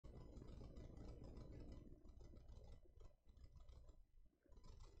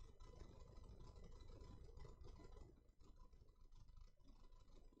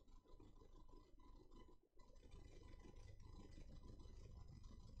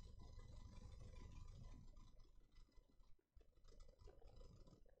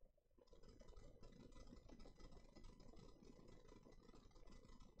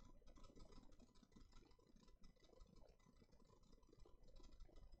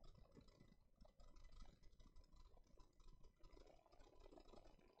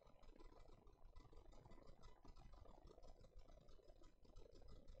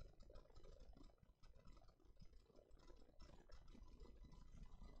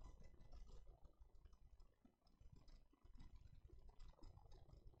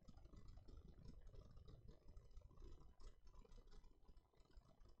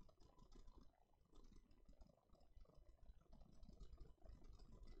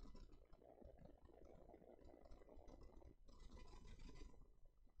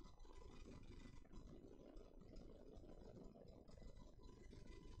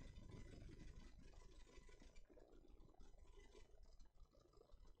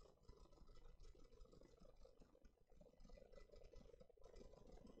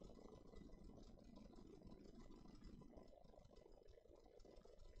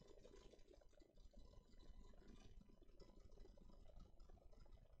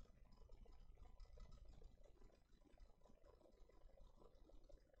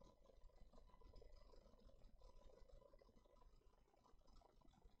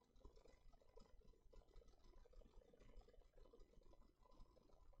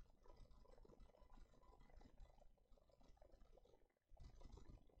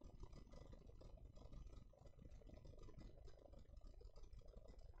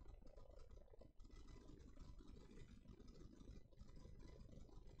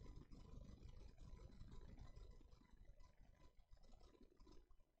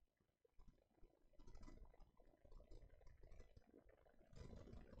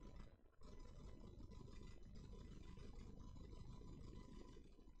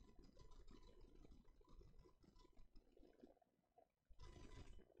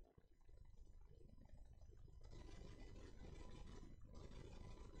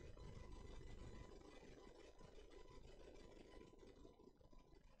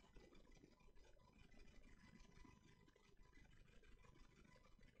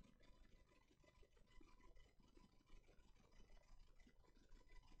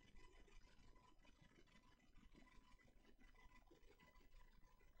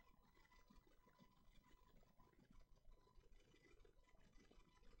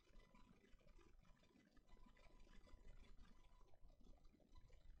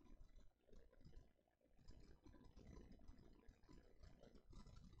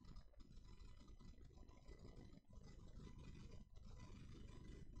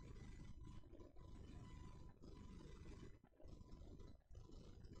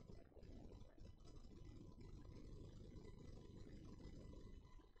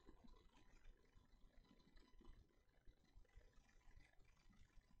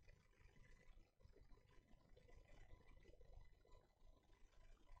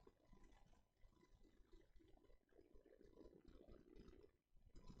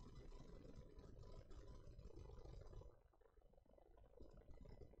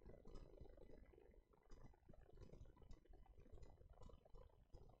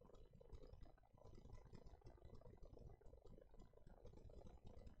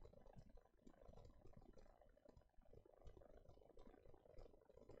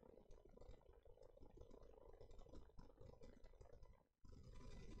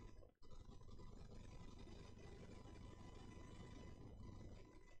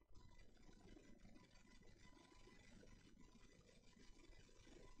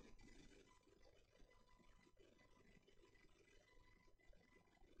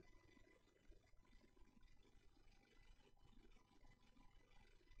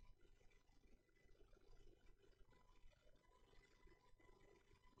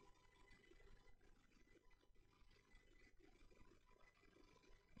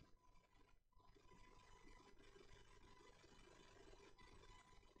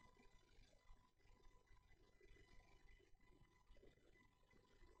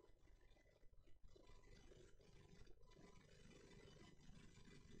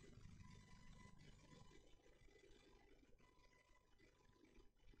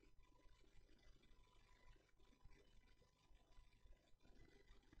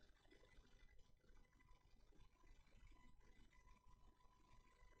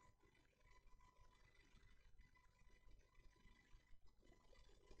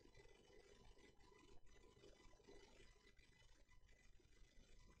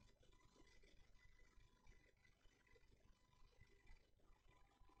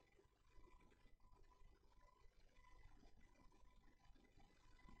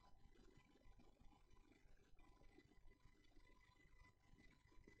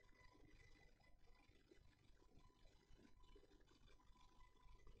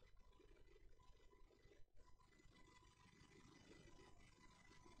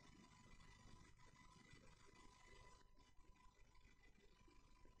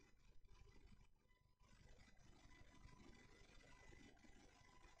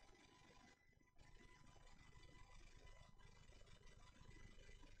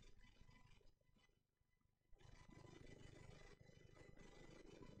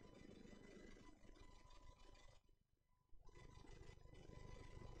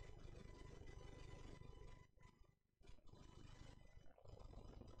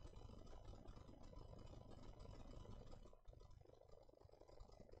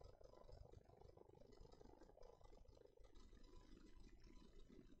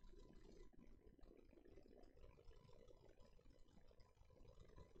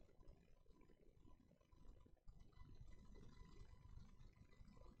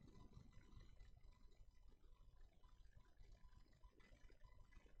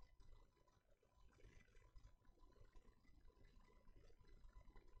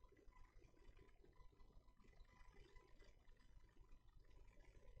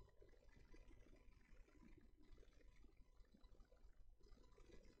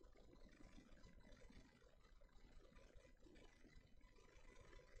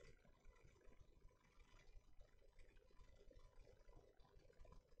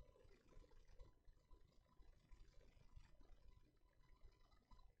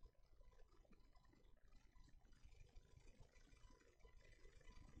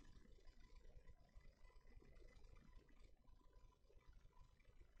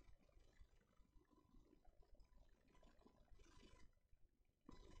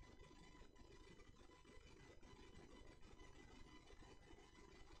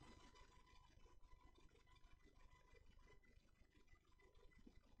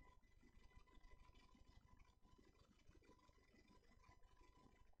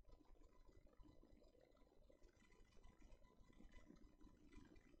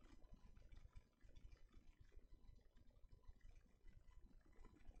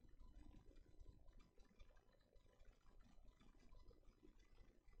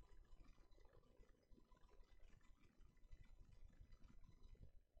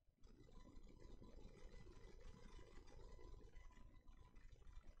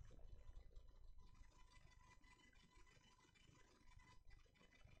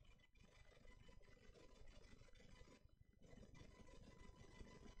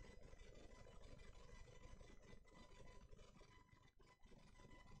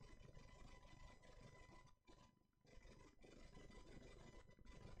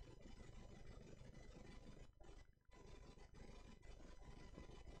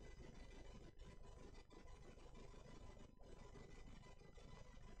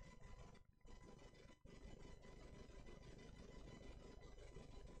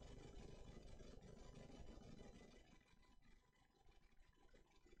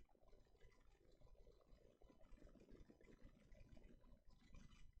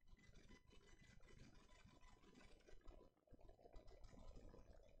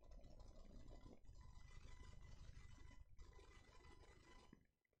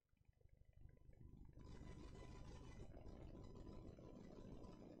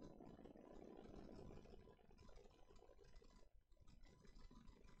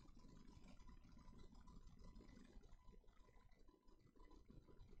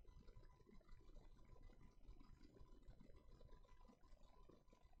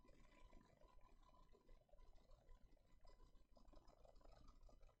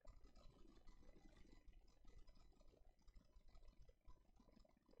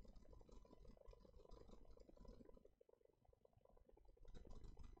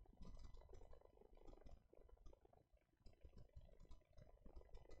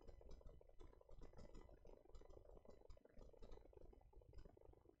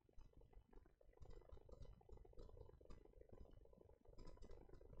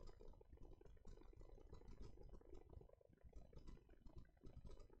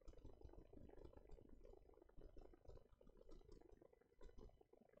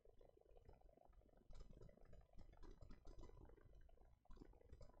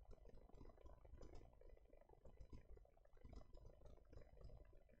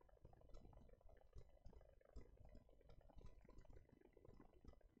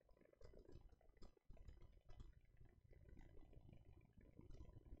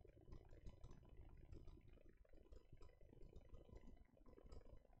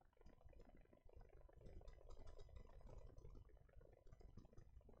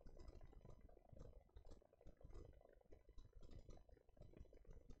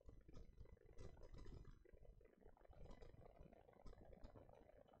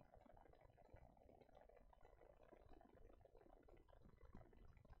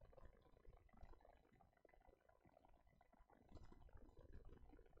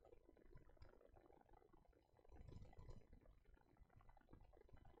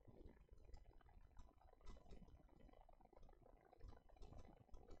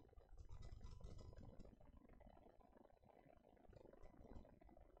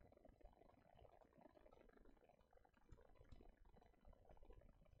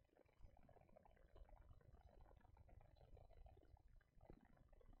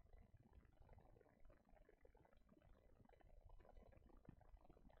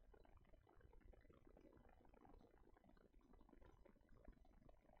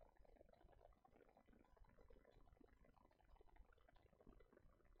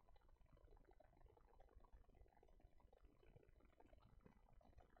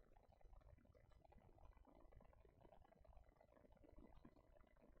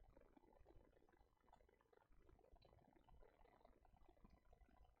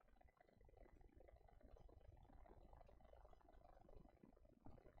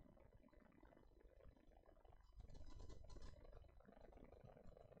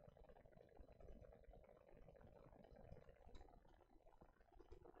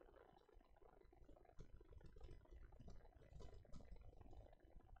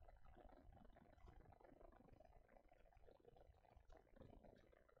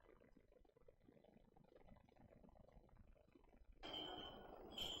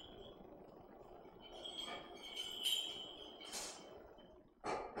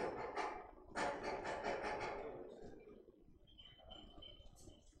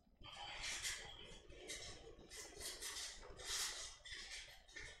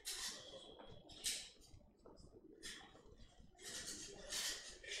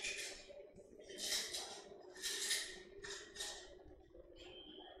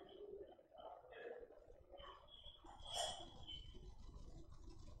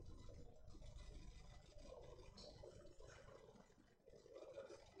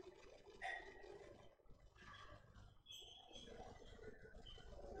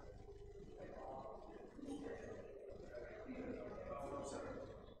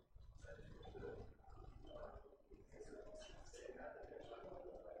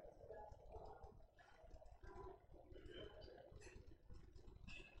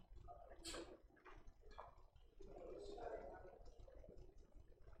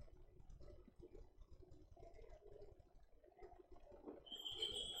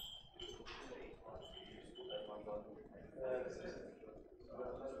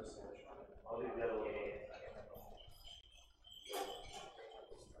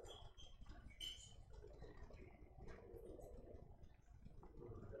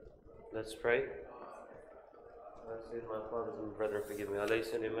Let's pray. My fathers and brethren, forgive me. I lay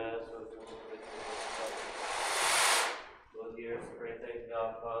sin in mass. Lord, hear us pray. Thank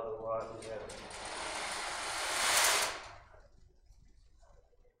God, Father, who art in heaven.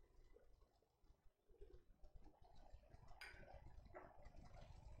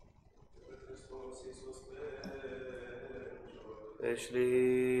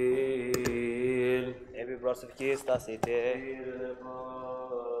 Ešlil, Ebi brosivki stasite.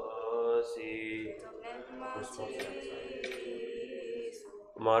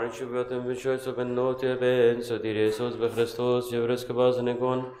 Mare ciubiatem vicioso ben notia ben, so diresos be Christos, Jevreska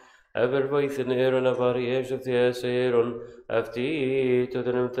bazanikon, ever faith in Aaron of Ariash of the Aaron, afti to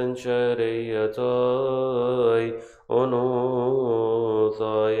the Nemtenchareatoi, ono,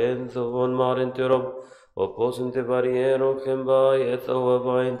 thy end of one marin terob, opposite Variero, Kembai, Etho,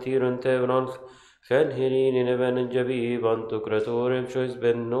 Vine, Tiran, Tevranch, Ken Hirin in Evan and Jabib, unto Creatorem, choice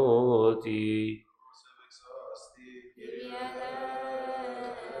ben noti.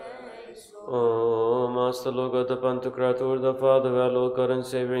 O Master, Lord God, the Pantocrator, the Father, our Lord God and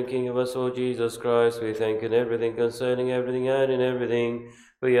Savior and King of us all, Jesus Christ, we thank you in everything, concerning everything, and in everything.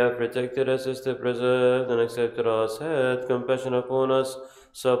 We have protected us, sister, preserved, and accepted us, had compassion upon us,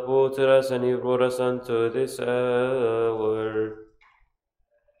 supported us, and you brought us unto this hour.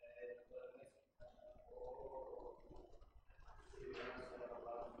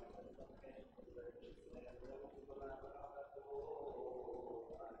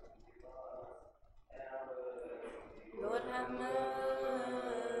 Lord have mercy.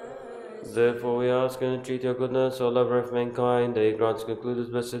 Therefore we ask and entreat your goodness, O lover of mankind, that you grant us conclude this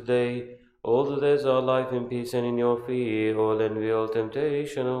blessed day, all the days of our life in peace and in your fear, all envy, all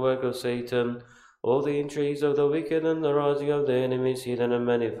temptation, all work of Satan, all the intrigues of the wicked and the rising of the enemies, hidden and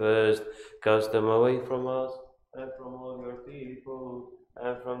manifest, cast them away from us, and from all your people,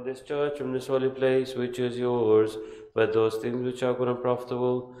 and from this church, from this holy place, which is yours. But those things which are good and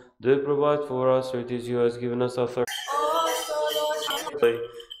profitable, do provide for us, for it is you who has given us authority. Also, Lord have mercy.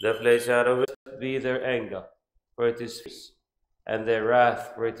 The place out of it be their anger, for it is fierce, and their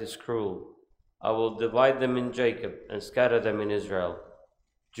wrath, for it is cruel. I will divide them in Jacob, and scatter them in Israel.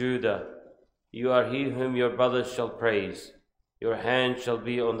 Judah, you are he whom your brothers shall praise. Your hand shall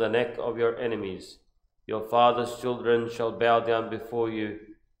be on the neck of your enemies. Your father's children shall bow down before you.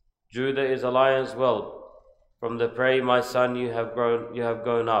 Judah is a lion's whelp. From the prey, my son, you have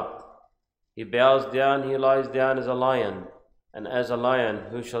gone up. He bows down, he lies down as a lion, and as a lion,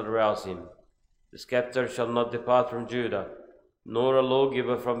 who shall rouse him? The scepter shall not depart from Judah, nor a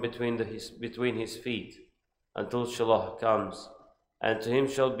lawgiver from between his feet, until Shiloh comes, and to him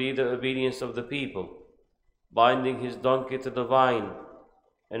shall be the obedience of the people, binding his donkey to the vine,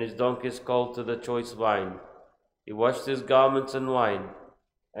 and his donkey's colt to the choice vine. He washed his garments in wine,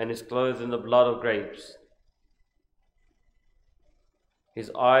 and is clothed in the blood of grapes. His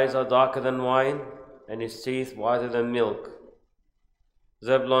eyes are darker than wine, and his teeth whiter than milk.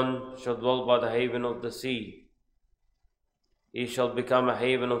 Zebulun shall dwell by the haven of the sea. He shall become a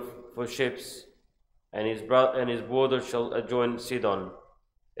haven for ships, and his border shall adjoin Sidon.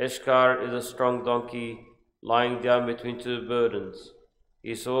 Ishkar is a strong donkey, lying down between two burdens.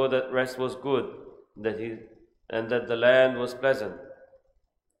 He saw that rest was good, and that the land was pleasant.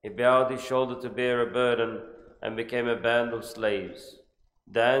 He bowed his shoulder to bear a burden, and became a band of slaves.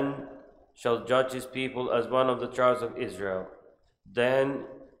 Dan shall judge his people as one of the tribes of Israel. Dan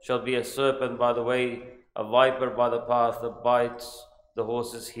shall be a serpent by the way, a viper by the path that bites the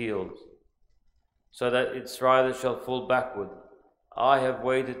horse's heels, so that its rider shall fall backward. I have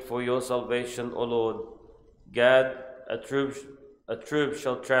waited for your salvation, O Lord. Gad, a troop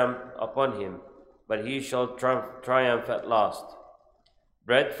shall tramp upon him, but he shall triumph at last.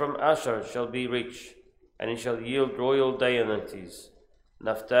 Bread from Asher shall be rich, and he shall yield royal deities.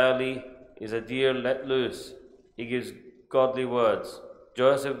 Naphtali is a deer let loose. He gives godly words.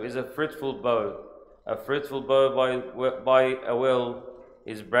 Joseph is a fruitful bow by a well.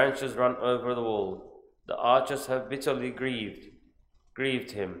 His branches run over the wall. The archers have bitterly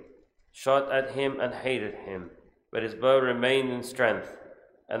grieved him, shot at him and hated him. But his bow remained in strength,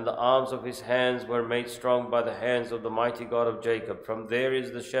 and the arms of his hands were made strong by the hands of the mighty God of Jacob. From there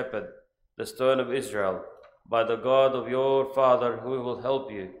is the shepherd, the stone of Israel, by the God of your father who will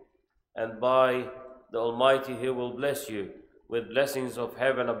help you, and by the Almighty who will bless you with blessings of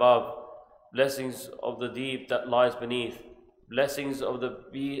heaven above, blessings of the deep that lies beneath, blessings of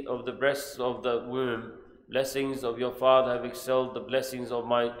the breasts of the womb, blessings of your father have excelled the blessings of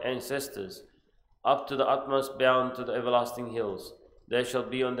my ancestors, up to the utmost bound to the everlasting hills. There shall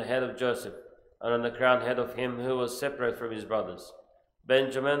be on the head of Joseph, and on the crowned head of him who was separate from his brothers.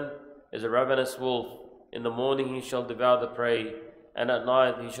 Benjamin is a ravenous wolf. In the morning he shall devour the prey, and at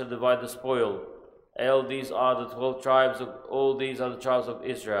night he shall divide the spoil. All these are the 12 tribes all these are the tribes of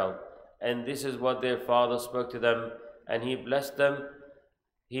Israel, and this is what their father spoke to them, and he blessed them.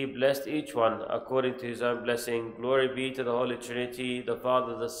 He blessed each one according to his own blessing. Glory be to the Holy Trinity, the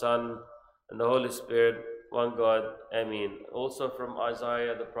Father, the Son, and the Holy Spirit, one God. Amen. Also from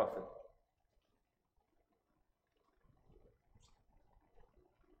Isaiah the prophet.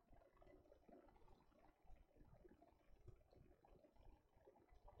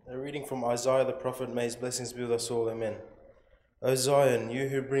 A reading from Isaiah the prophet. May his blessings be with us all. Amen. O Zion, you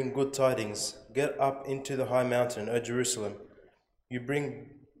who bring good tidings, get up into the high mountain, O Jerusalem. You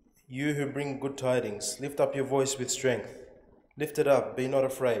who bring good tidings, lift up your voice with strength. Lift it up, be not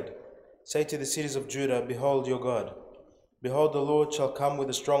afraid. Say to the cities of Judah, behold your God. Behold, the Lord shall come with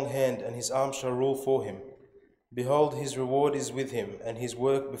a strong hand, and his arm shall rule for him. Behold, his reward is with him, and his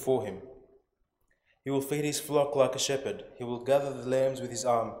work before him. He will feed his flock like a shepherd. He will gather the lambs with his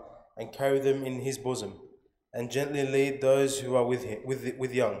arm, and carry them in his bosom, and gently lead those who are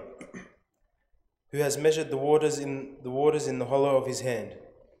with young. Who has measured the waters in the hollow of his hand,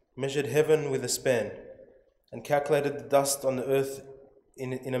 measured heaven with a span, and calculated the dust on the earth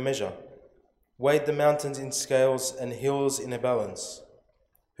in a measure, weighed the mountains in scales and hills in a balance.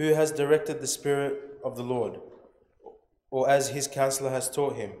 Who has directed the Spirit of the Lord, or as his counselor has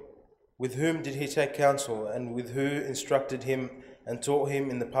taught him? With whom did he take counsel, and with who instructed him and taught him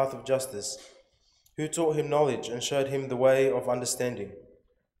in the path of justice? Who taught him knowledge and showed him the way of understanding?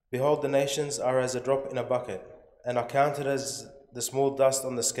 Behold, the nations are as a drop in a bucket, and are counted as the small dust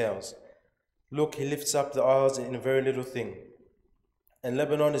on the scales. Look, he lifts up the isles in a very little thing. And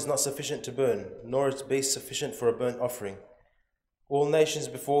Lebanon is not sufficient to burn, nor its beasts sufficient for a burnt offering. All nations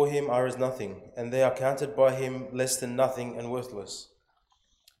before him are as nothing, and they are counted by him less than nothing and worthless.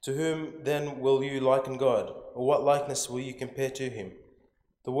 To whom then will you liken God, or what likeness will you compare to him?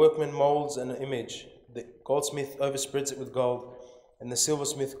 The workman molds an image, the goldsmith overspreads it with gold, and the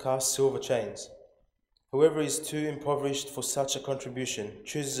silversmith casts silver chains. Whoever is too impoverished for such a contribution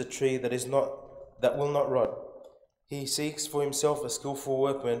chooses a tree that will not rot. He seeks for himself a skillful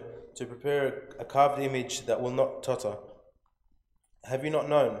workman to prepare a carved image that will not totter. Have you not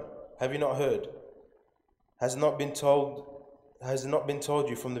known? Have you not heard? Has it not been told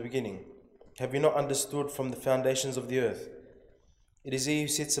you from the beginning? Have you not understood from the foundations of the earth? It is he who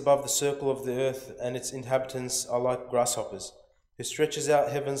sits above the circle of the earth, and its inhabitants are like grasshoppers, who stretches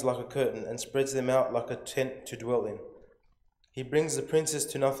out heavens like a curtain and spreads them out like a tent to dwell in. He brings the princes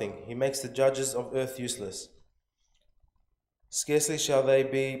to nothing. He makes the judges of earth useless. Scarcely shall they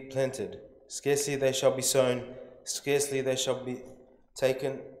be planted, scarcely they shall be sown, scarcely they shall be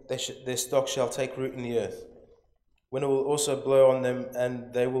taken, their stock shall take root in the earth. When it will also blow on them,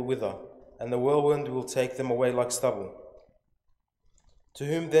 and they will wither, and the whirlwind will take them away like stubble. To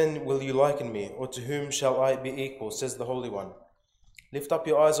whom then will you liken me, or to whom shall I be equal, says the Holy One? Lift up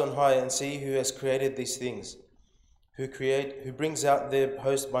your eyes on high, and see who has created these things, who brings out their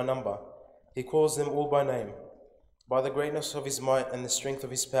host by number. He calls them all by name. By the greatness of his might and the strength of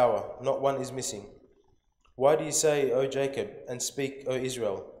his power, not one is missing. Why do you say, O Jacob, and speak, O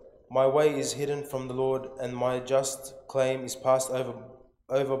Israel? My way is hidden from the Lord, and my just claim is passed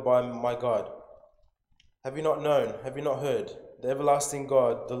over by my God. Have you not known? Have you not heard? The everlasting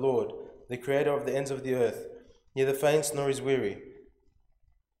God, the Lord, the creator of the ends of the earth, neither faints nor is weary.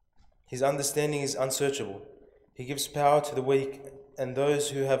 His understanding is unsearchable. He gives power to the weak, and those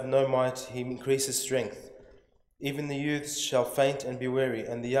who have no might he increases strength. Even the youths shall faint and be weary,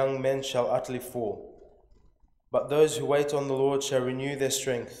 and the young men shall utterly fall. But those who wait on the Lord shall renew their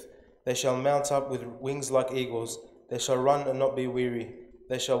strength. They shall mount up with wings like eagles. They shall run and not be weary.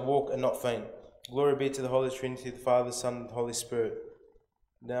 They shall walk and not faint. Glory be to the Holy Trinity, the Father, Son, and the Holy Spirit,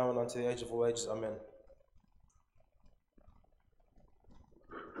 now and unto the age of all ages. Amen.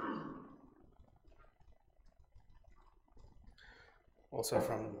 Also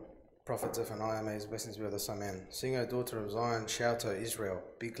from Prophet Zephaniah, may his blessings be with us. Amen. Sing, O daughter of Zion, shout, O Israel.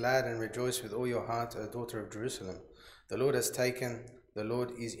 Be glad and rejoice with all your heart, O daughter of Jerusalem. The Lord has taken, the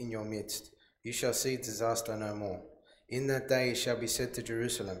Lord is in your midst. You shall see disaster no more. In that day it shall be said to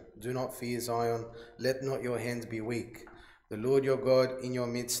Jerusalem, do not fear Zion, let not your hand be weak. The Lord your God in your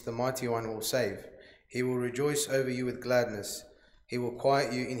midst, the mighty one, will save. He will rejoice over you with gladness. He will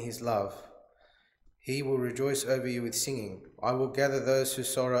quiet you in his love. He will rejoice over you with singing. I will gather those who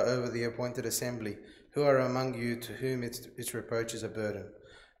sorrow over the appointed assembly, who are among you, to whom its reproach is a burden.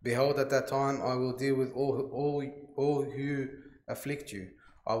 Behold, at that time I will deal with all who afflict you.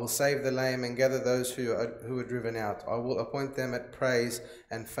 I will save the lame and gather those who are driven out. I will appoint them at praise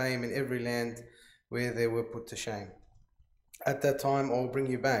and fame in every land where they were put to shame. At that time I will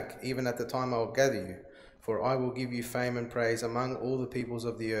bring you back, even at the time I will gather you, for I will give you fame and praise among all the peoples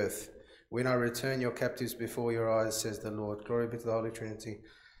of the earth. When I return your captives before your eyes, says the Lord. Glory be to the Holy Trinity,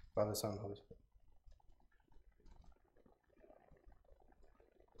 Father, Son, Holy Spirit.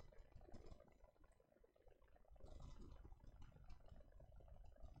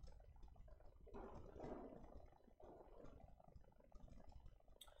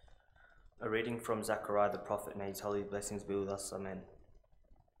 A reading from Zechariah the prophet, may his holy blessings be with us. Amen.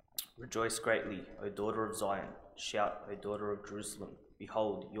 Rejoice greatly, O daughter of Zion. Shout, O daughter of Jerusalem.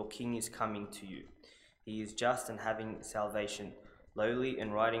 Behold, your king is coming to you. He is just and having salvation, lowly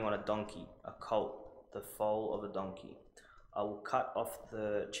and riding on a donkey, a colt, the foal of a donkey. I will cut off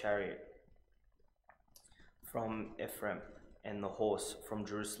the chariot from Ephraim and the horse from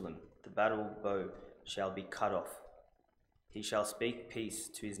Jerusalem. The battle bow shall be cut off. He shall speak peace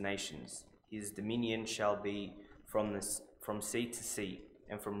to his nations. His dominion shall be from sea to sea,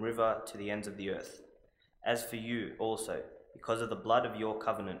 and from river to the ends of the earth. As for you also, because of the blood of your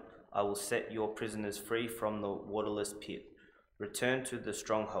covenant, I will set your prisoners free from the waterless pit. Return to the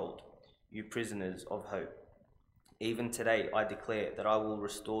stronghold, you prisoners of hope. Even today I declare that I will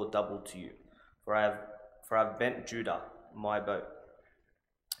restore double to you, for I have bent Judah, my bow,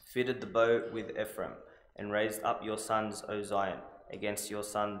 fitted the bow with Ephraim, and raised up your sons, O Zion, against your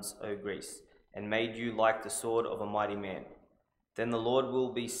sons, O Greece, and made you like the sword of a mighty man. Then the Lord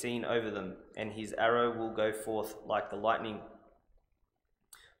will be seen over them, and his arrow will go forth like the lightning.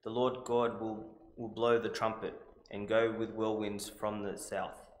 The Lord God will blow the trumpet, and go with whirlwinds from the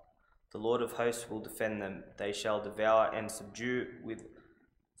south. The Lord of hosts will defend them. They shall devour and subdue with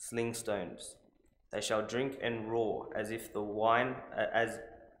sling stones. They shall drink and roar as if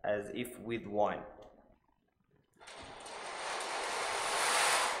with wine.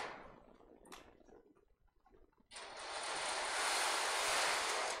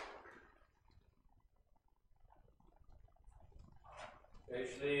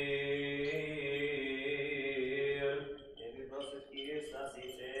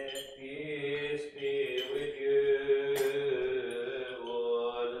 Peace be with you,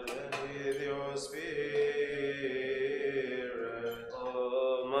 Lord, And with your spirit.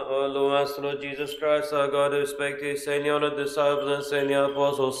 O Master Lord Jesus Christ, our God, who spake to his saintly honored disciples and saintly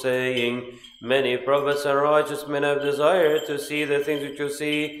apostles, saying, Many prophets and righteous men have desired to see the things which you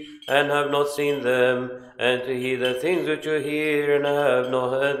see, and have not seen them, and to hear the things which you hear, and have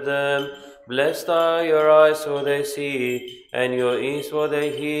not heard them. Blessed are your eyes, for they see, and your ears, for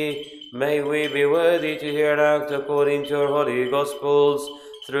they hear. May we be worthy to hear and act according to your holy Gospels,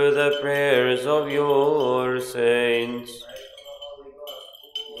 through the prayers of your saints.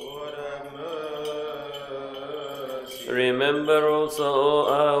 Lord have mercy. Remember also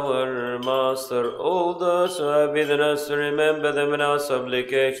our Master, all those who have bidden us to remember them in our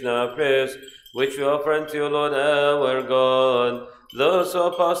supplication, our prayers, which we offer unto you, Lord our God. Those who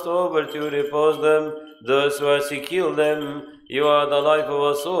are passed over to repose them, those who are sick, heal them. You are the life of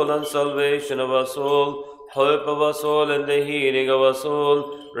our soul and salvation of our soul, hope of our soul and the healing of our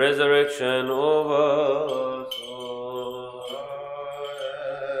soul, resurrection of our soul.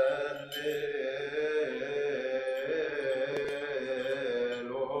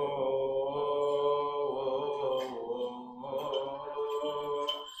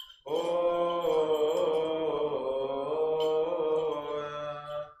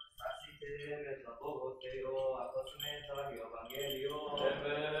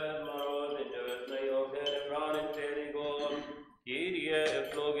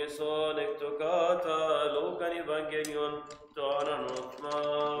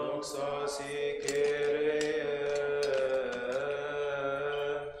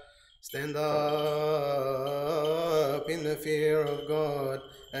 Stand up in the fear of God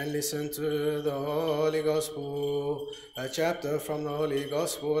and listen to the Holy Gospel. A chapter from the Holy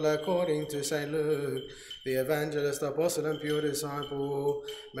Gospel according to St. Luke, the evangelist, apostle, and pure disciple.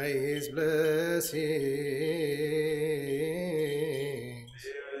 May his blessings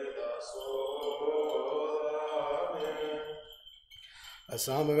a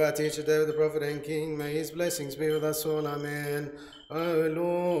psalm of our teacher David the prophet and king, may his blessings be with us all, amen. O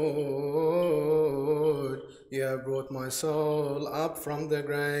Lord, you have brought my soul up from the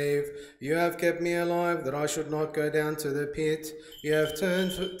grave. You have kept me alive that I should not go down to the pit. You have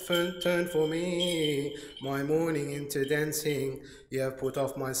turned for me my mourning into dancing. You have put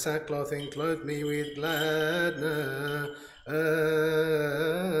off my sackcloth and clothed me with gladness.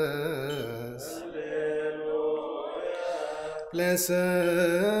 Blessed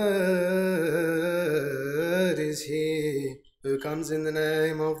is he who comes in the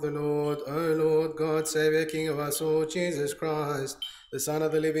name of the Lord. O Lord God, Saviour, King of us all, Jesus Christ, the Son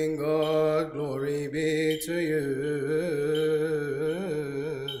of the living God, glory be to you.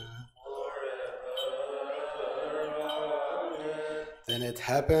 Then it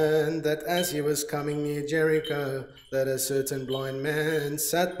happened that as he was coming near Jericho, that a certain blind man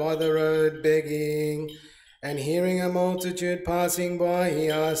sat by the road begging. And hearing a multitude passing by, he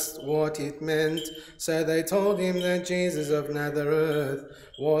asked what it meant. So they told him that Jesus of Nazareth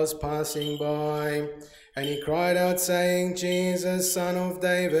was passing by. And he cried out, saying, Jesus, Son of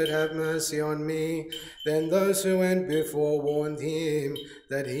David, have mercy on me. Then those who went before warned him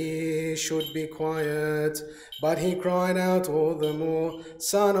that he should be quiet. But he cried out all the more,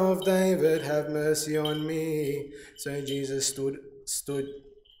 Son of David, have mercy on me. So Jesus stood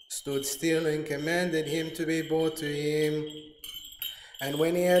still and commanded him to be brought to him. And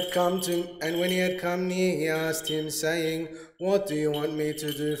when he had come near, he asked him, saying, What do you want me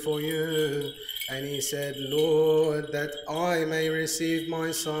to do for you? And he said, Lord, that I may receive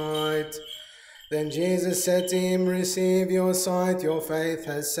my sight. Then Jesus said to him, Receive your sight, your faith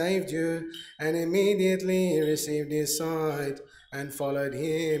has saved you. And immediately he received his sight and followed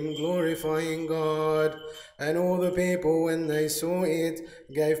him, glorifying God. And all the people, when they saw it,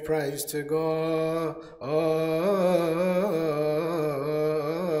 gave praise to God.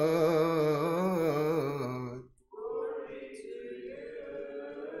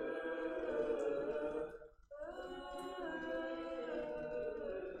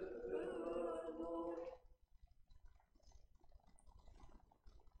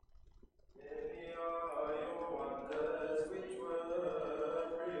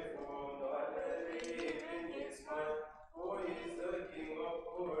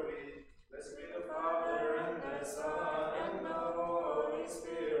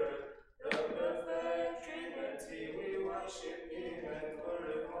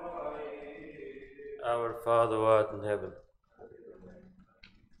 Our Father who art in heaven,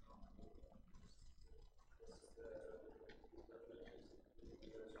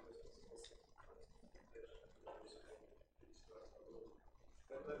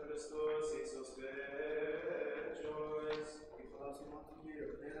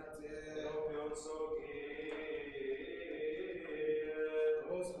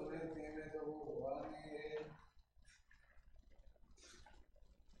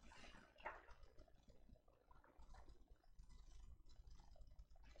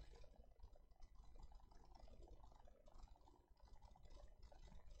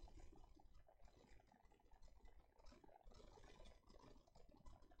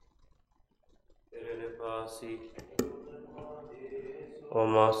 O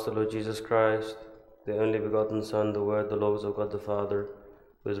Master, Lord Jesus Christ, the only begotten Son, the Word, the Logos of God the Father,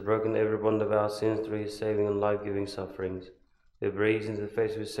 who has broken every bond of our sins through his saving and life-giving sufferings, who breathed into the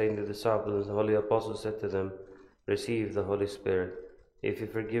face of his saintly disciples and the holy apostles said to them, Receive the Holy Spirit. If you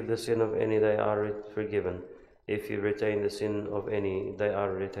forgive the sin of any, they are forgiven. If you retain the sin of any, they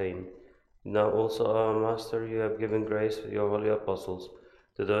are retained. Now also, our Master, you have given grace with your holy apostles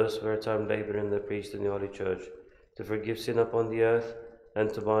to those who for a time labor in the priest in the Holy Church, to forgive sin upon the earth, and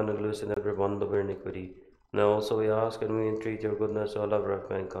to bind and loosen every bond of iniquity. Now also we ask and we entreat your goodness, O lover of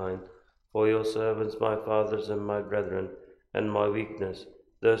mankind, for your servants, my fathers and my brethren, and my weakness,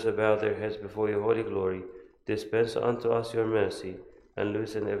 those who bow their heads before your holy glory, dispense unto us your mercy, and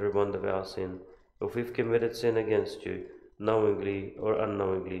loosen every bond of our sin. If we've committed sin against you, knowingly or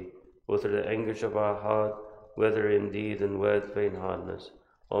unknowingly, or through the anguish of our heart, whether in deed and word, vain hardness,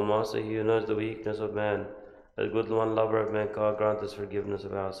 O Master, he who knows the weakness of man, as good one, lover of mankind, grant us forgiveness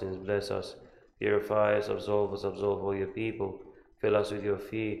of our sins. Bless us, purify us, absolve all your people. Fill us with your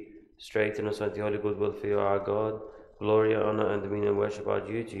fear. Straighten us unto holy goodwill for you, our God. Glory, honor, and dominion, worship are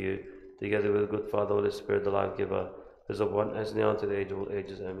due to you, together with good Father, Holy Spirit, the life giver, who is of one as now unto the age of all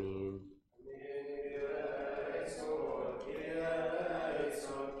ages. Amen.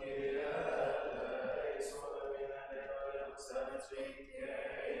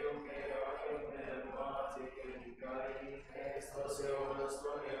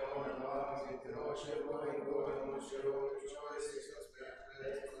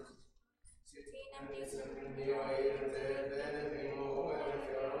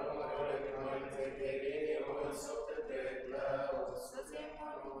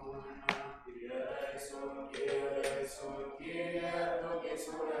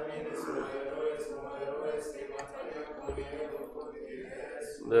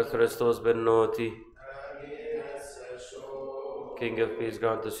 De Christos benoti, King of peace,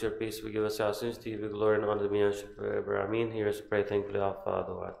 grant us your peace. Forgive us our sins. To you be glory and honor, dominion forever. Amen. Hear us pray thankfully, our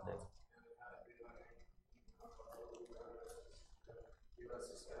Father, who art in heaven.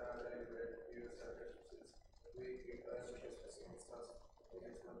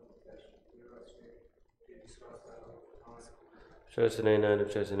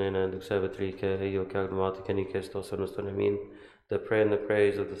 Of 73 eu cago mate can you cast also nos tonamin the prayer and the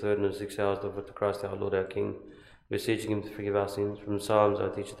praise of the third and 6 hours of the Christ our Lord our King, beseeching him to forgive our sins. From the Psalms our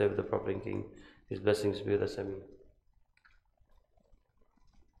teacher David the prophet and King, his blessings be with us. Amen.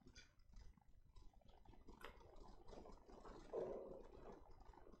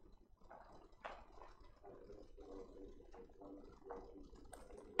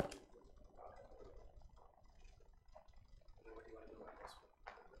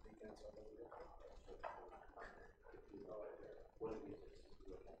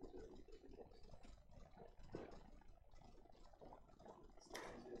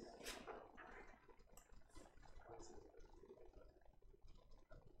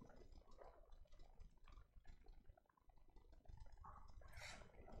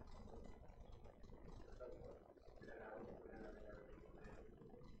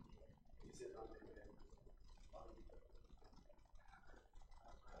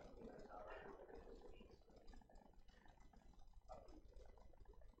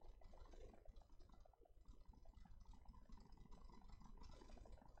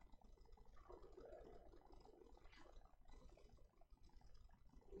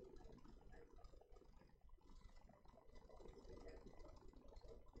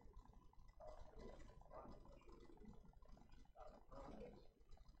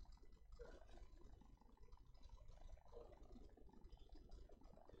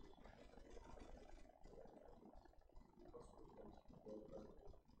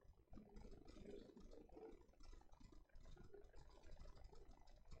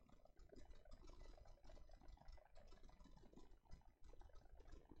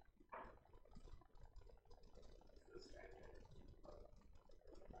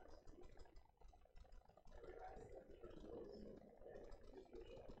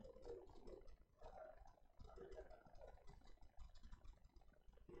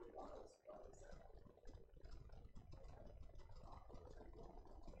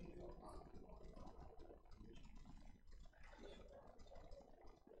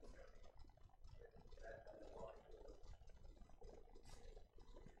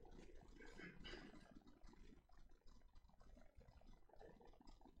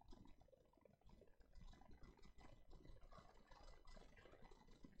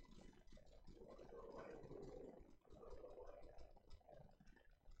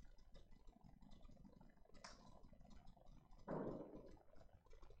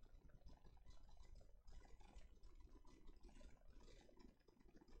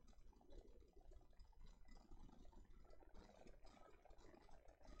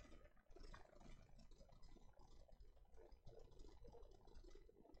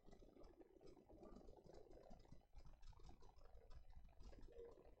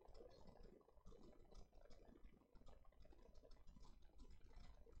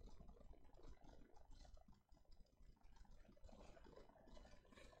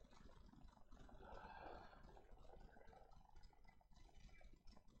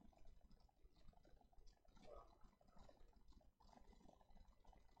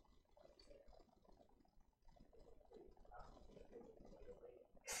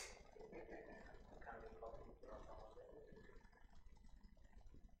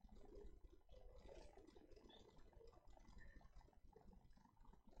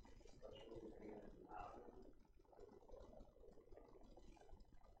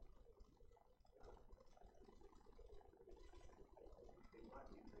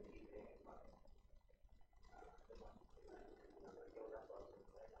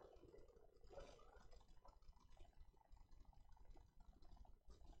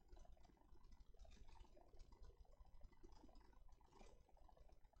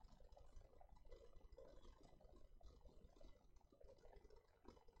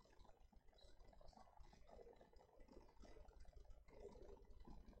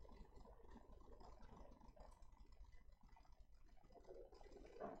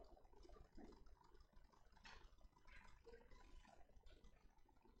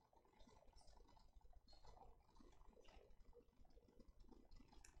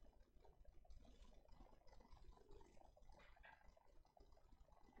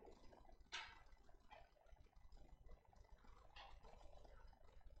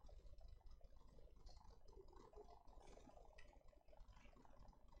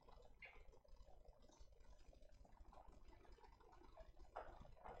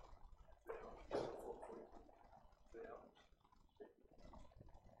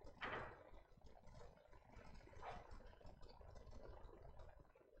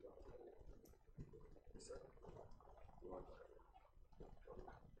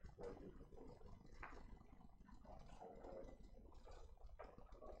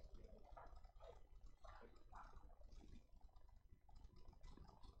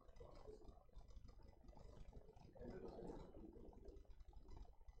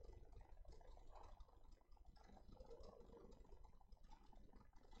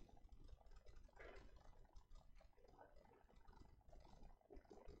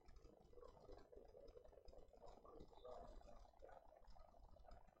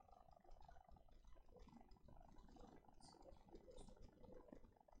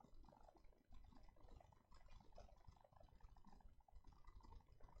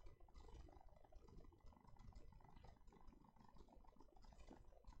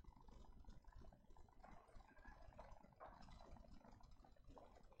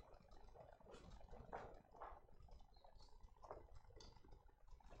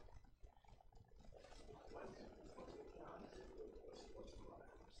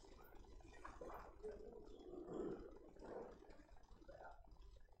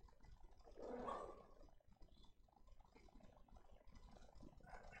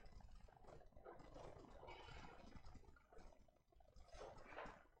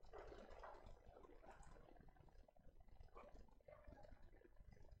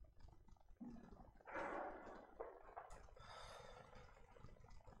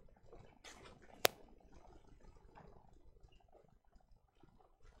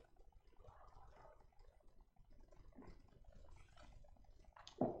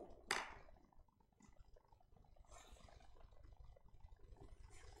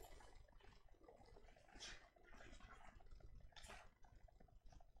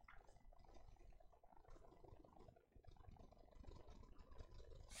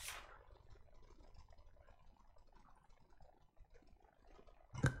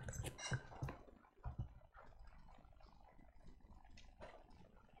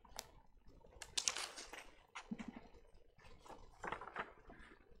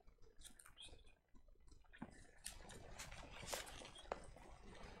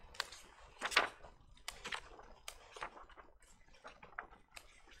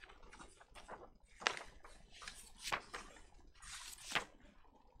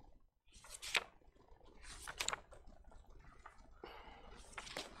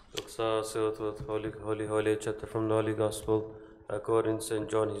 Holy chapter from the Holy Gospel according to St.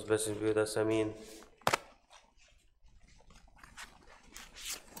 John. His blessings be with us. Amen.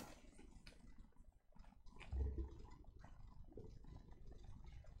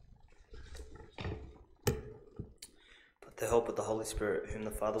 But the help of the Holy Spirit, whom the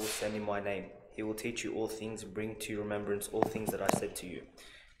Father will send in my name, he will teach you all things and bring to your remembrance all things that I said to you.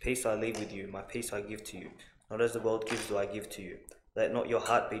 Peace I leave with you, my peace I give to you. Not as the world gives do I give to you. Let not your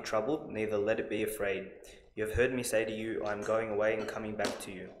heart be troubled, neither let it be afraid. You have heard me say to you, I am going away and coming back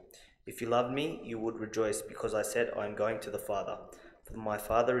to you. If you loved me, you would rejoice, because I said, I am going to the Father, for my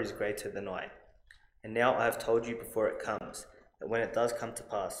Father is greater than I. And now I have told you before it comes, that when it does come to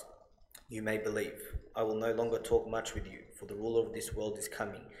pass, you may believe. I will no longer talk much with you, for the ruler of this world is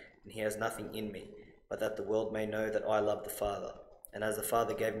coming, and he has nothing in me, but that the world may know that I love the Father. And as the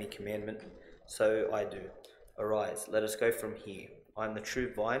Father gave me commandment, so I do. Arise, let us go from here. I am the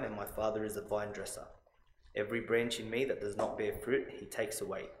true vine, and my Father is the vine dresser. Every branch in me that does not bear fruit, he takes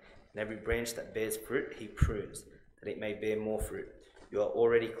away. And every branch that bears fruit, he prunes, that it may bear more fruit. You are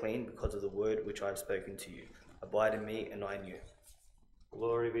already clean because of the word which I have spoken to you. Abide in me, and I in you.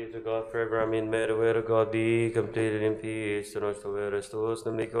 Glory be to God forever. Amen. May the word of God be completed in peace. To nostro verestos,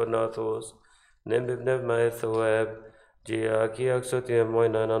 nem niconatos, nem bibnev maethoeb. Gia kiak sotiam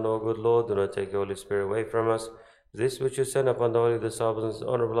moinan, O good Lord, do not take your Holy Spirit away from us. This which you send upon the holy disciples and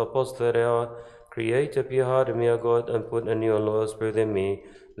honorable apostles that they are, create a pure heart in me, O God, and put a new and loyal spirit in me.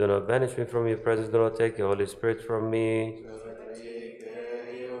 Do not banish me from your presence. Do not take your Holy Spirit from me.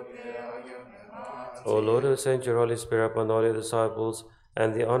 O Lord, who sent your Holy Spirit upon the holy disciples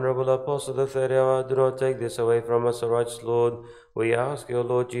and the honorable apostle the third hour, do not take this away from us, O righteous Lord. We ask you, O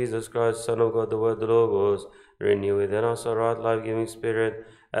Lord Jesus Christ, Son of God, the Word, the Logos, renew within us a right life-giving spirit,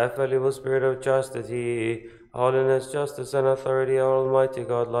 a fallible spirit of chastity, holiness, justice, and authority, our Almighty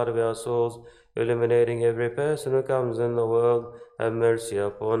God, Lord of our souls, illuminating every person who comes in the world. Have mercy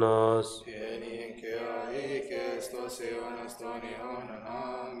upon us.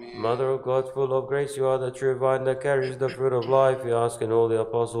 Mother of God, full of grace, you are the true vine that carries the fruit of life. We ask in all the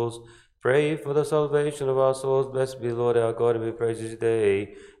apostles, pray for the salvation of our souls. Blessed be Lord our God, and we praise his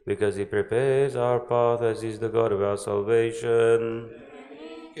day, because he prepares our path, as he is the God of our salvation.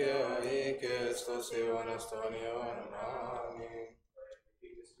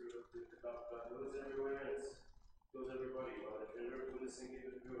 fills everybody, by the treasure of goodness and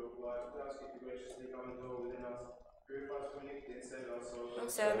gift of good of life. We ask you to graciously come and dwell within us. Purify us from iniquity and save our souls.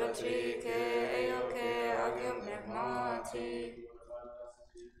 Observatrice, eoque, agio pneumati.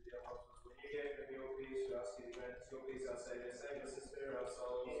 When you gave them your peace, we ask you to grant us your peace, our Saviour. Save us and spare our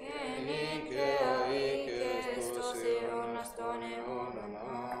souls. Γεννήκε αίκε Χριστός αιώνας των αιώνων.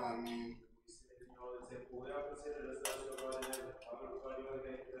 Αμήν.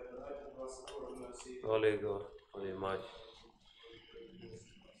 Holy God, Holy Mighty.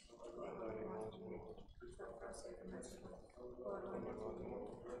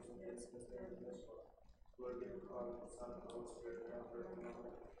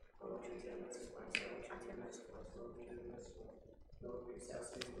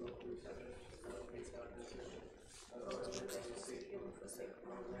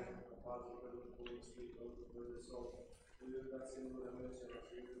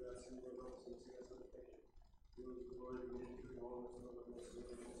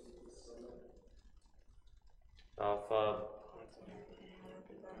 Our Father,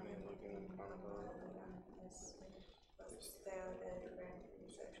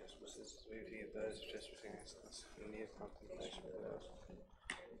 We forgive those who trespass against us, and lead us not into temptation, but deliver us from evil.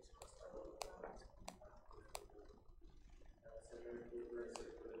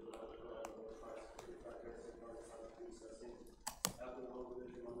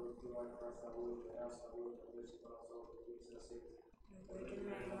 Virgin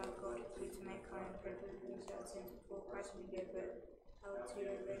Mary, Mother of God, please make kind and pray for us without sins before Christ we give it. Hail to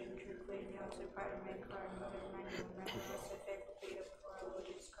you, Virgin true Queen, hail to bright and make kind, Mother of Emmanuel, remember us, O faithful Peter, for our Lord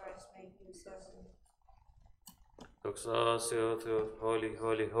Jesus Christ, make you certain. Holy,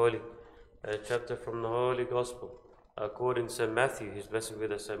 holy, holy. A chapter from the Holy Gospel, according to St. Matthew, his blessing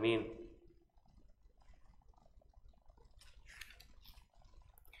with us, Amen.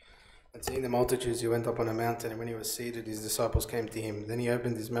 And seeing the multitudes, he went up on a mountain, and when he was seated, his disciples came to him. Then he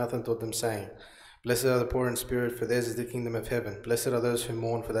opened his mouth and taught them, saying, Blessed are the poor in spirit, for theirs is the kingdom of heaven. Blessed are those who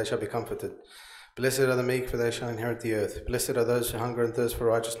mourn, for they shall be comforted. Blessed are the meek, for they shall inherit the earth. Blessed are those who hunger and thirst for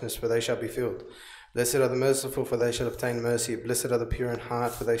righteousness, for they shall be filled. Blessed are the merciful, for they shall obtain mercy. Blessed are the pure in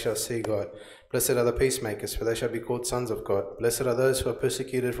heart, for they shall see God. Blessed are the peacemakers, for they shall be called sons of God. Blessed are those who are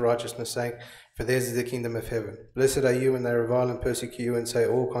persecuted for righteousness' sake, for theirs is the kingdom of heaven. Blessed are you when they revile and persecute you and say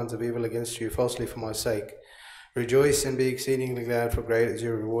all kinds of evil against you falsely for my sake. Rejoice and be exceedingly glad, for great is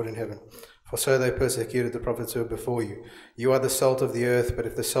your reward in heaven. For so they persecuted the prophets who were before you. You are the salt of the earth, but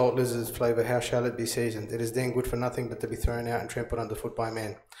if the salt loses its flavour, how shall it be seasoned? It is then good for nothing but to be thrown out and trampled underfoot by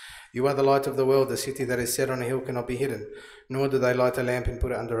men. You are the light of the world. The city that is set on a hill cannot be hidden. Nor do they light a lamp and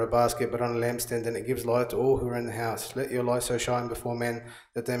put it under a basket, but on a lampstand, and it gives light to all who are in the house. Let your light so shine before men,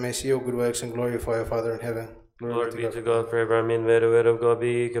 that they may see your good works and glorify your Father in heaven. Glory be to God forever. Amen. May the word of God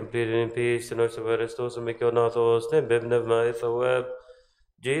be completed in peace, and also Verestos and Mikionathos, then Bibnev Maithaweb,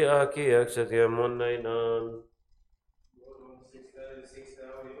 G.A.K. Exetiamon Nainan.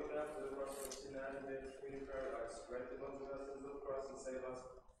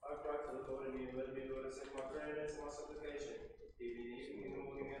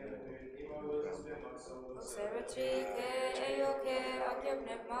 Observatrice, eoque, agio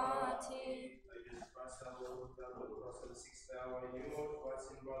pneumati.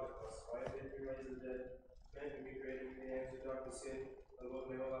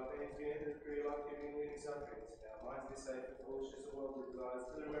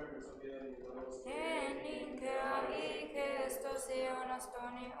 Γεννήκε αίκε Χριστός αιώνας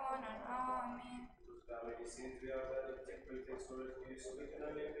των αιώνων. Αμήν.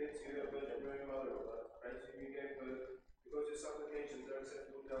 Because your supplications are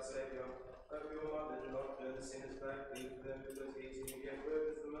acceptable to our Saviour, help your mother to not turn the sinners back, leave them because he who gave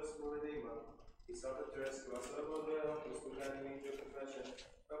birth is the merciful Redeemer. He suffered to rescue us. O Lord, help us, we grant you your confession.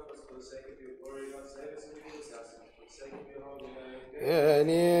 Help us for the sake of your glory, God, save us and forgive us our sins, for the sake of your holy name.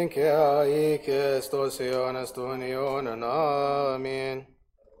 Γεννήκε αίκε Χριστός αιώνας των αιώνων. Αμήν.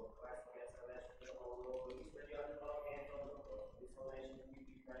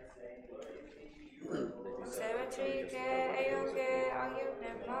 Observatrice, eoque, agio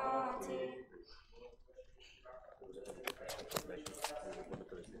pneumati.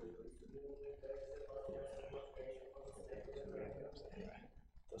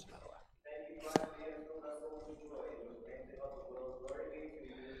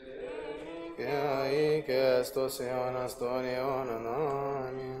 Αίκε Χριστός αιώνας των αιώνων.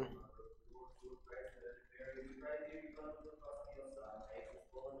 Αμήν.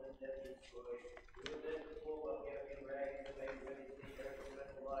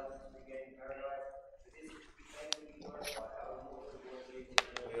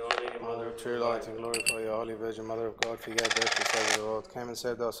 We honor you, Mother of true light, and glorify your Holy Virgin, Mother of God, for you gave birth to save the world, came and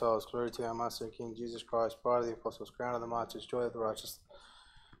saved our souls. Glory to our Master and King Jesus Christ, pride of the apostles, crown of the martyrs, joy of the righteous.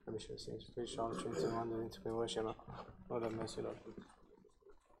 Remission of sins, preach on the Trinity, wonder into being worship. Lord have mercy, Lord.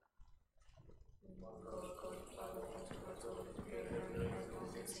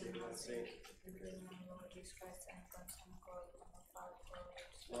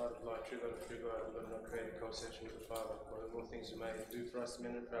 Lord of light, true God of true God, Lord not created, co-essential with the Father, Lord of all things were made, who for us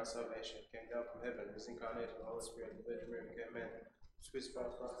men and for our salvation, came down from heaven, was incarnated, the Holy Spirit, the Virgin Mary became man, was crucified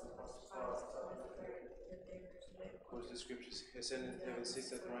for us and according to the Scriptures, he ascended into heaven,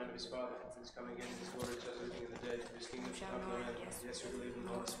 sits at the right hand of his Father, and is coming again in his glory, judge living in the dead, whose kingdom shall have no end. Yes, we believe in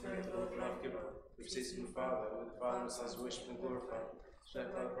the Holy Spirit, the Lord, the life giver, who proceeds from the Father, who with the Father and the Son is worshipped and glorified,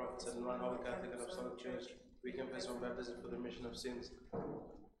 shaped by the prophets, and in one holy Catholic and Apostolic Church, we confess one baptism for the remission of sins.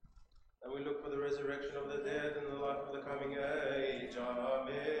 And we look for the resurrection of the dead and the life of the coming age.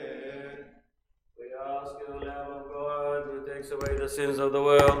 Amen. We ask you, Lamb of God, who takes away the sins of the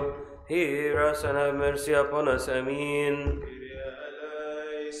world, hear us and have mercy upon us. Amen. Kyrie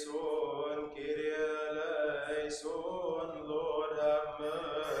eleison, Kyrie eleison, Lord have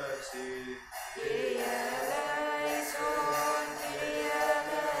mercy. Kyrie eleison, Kyrie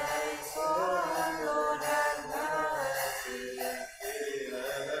eleison, Lord have mercy. Kyrie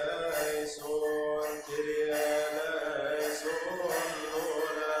eleison, Kyrie eleison, Lord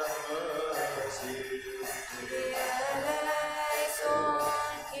have mercy. Kyrie eleison,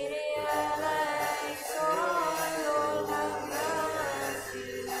 Kyrie eleison, Lord have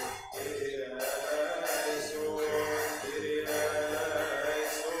mercy. Kyrie eleison, Kyrie eleison, Lord have mercy. Kyrie eleison, Kyrie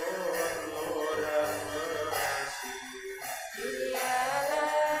eleison, Lord have mercy. Kyrie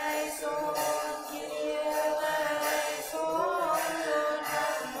eleison, Kyrie eleison, Lord have mercy. Kyrie eleison,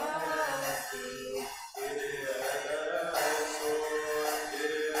 Kyrie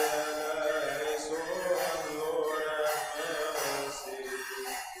eleison, Lord have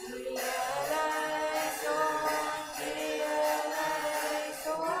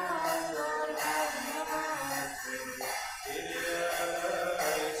mercy. Kyrie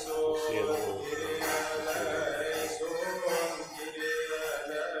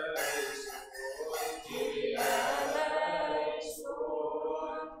eleison, Kyrie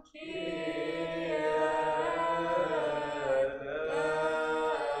eleison, Kyrie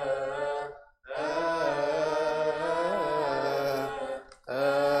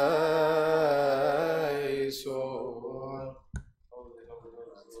eleison,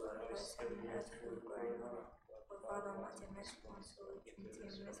 Father, Almighty, merciful and soul, Trinity,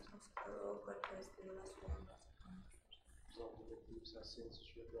 and merciful, O God, bless the last one.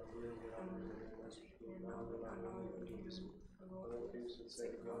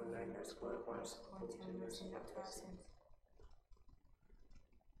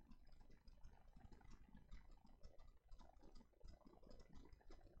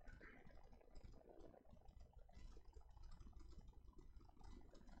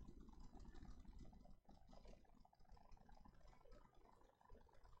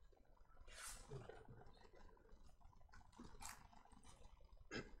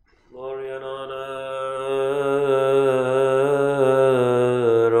 Glory and honor,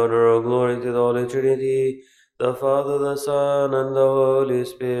 glory to the Holy Trinity, the Father, the Son, and the Holy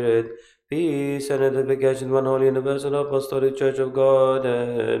Spirit. Peace and edification, one holy universal apostolic Church of God.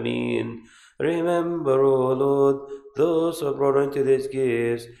 Amen. Remember, O Lord, those who are brought into these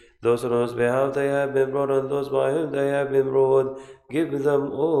gifts, those on whose behalf they have been brought, and those by whom they have been brought. Give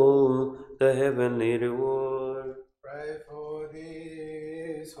them all the heavenly reward. Pray for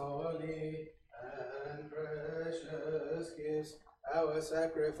these holy and precious gifts, our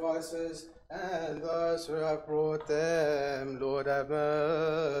sacrifices, and those who have brought them. Lord have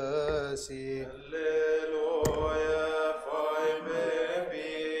mercy. Alleluia, fai me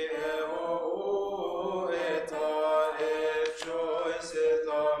o eta et jois et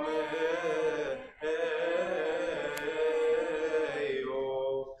ameo,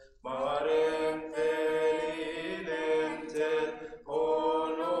 marente lilentet,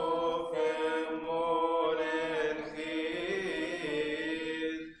 ono femonen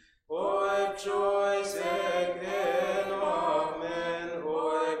hid, oe jois ec en amen,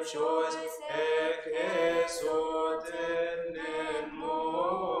 oe jois ec esoten en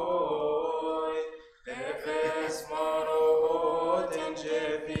moi, efes maro hot en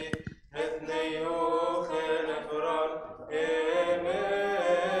jefi,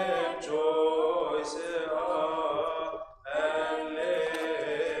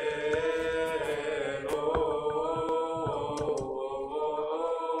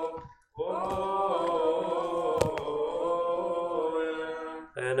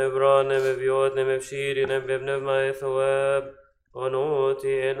 بنبران ببيوت بشير ببنما ثواب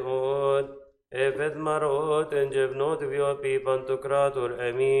ونوتي انود افد مرot جبنوت بيوت بيبان تكراتور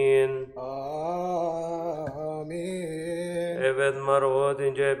امين آمين. افد مرot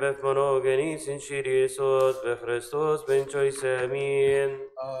جبف منوغنيس شيريسوس بخريستوس بن شويس امين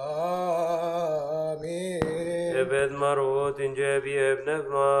آمين. افد مرot جبي ابن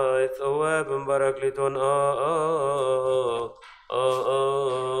ما ثواب بركلتون آمين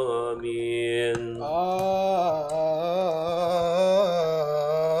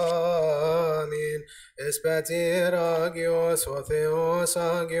Amen. Espatir agios, otheos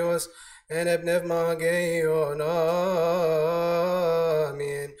agios, en pneumageion.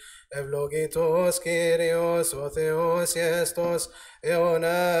 Amen. Evlogitos Kyrios, otheos estos,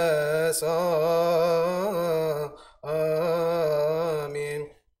 eones. Amen.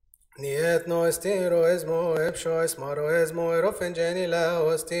 Niet nos tiro esmo epshois maro esmo erofen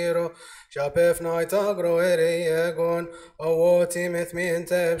genilaos tiro Shapef noit agro egon awotim et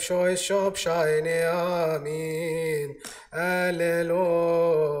mint epshois shop shaine amin Alleluia.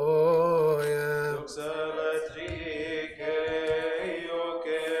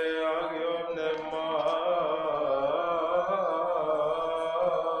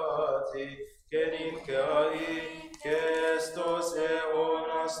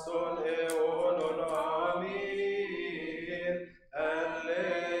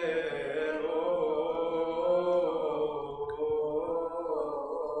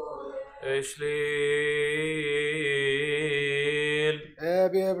 Eshliel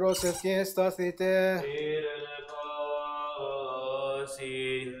Ebi brosef kiestas ite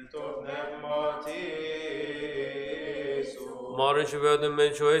Maren shvedem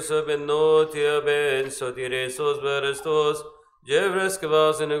ben choisa ben notia ben sotiresos berestos Jevres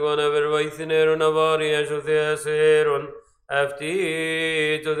kvasin egon ever vaithineron avari eshotheaseron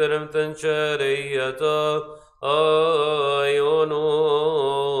Afti to denem tanchariata Aiono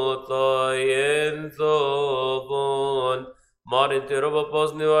thobon Maren teroba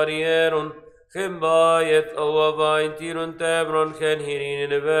posnivarieron Chembayet oavain tirun tebron chen hirin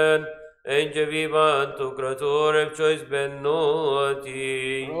in event Enge vivan tu creator of choice ben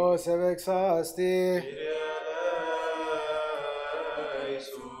noti. brosef exasti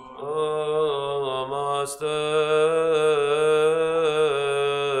Oh, Master,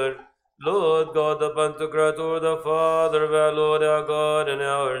 Lord God, the Pantocrator, the Father of our Lord, our God, and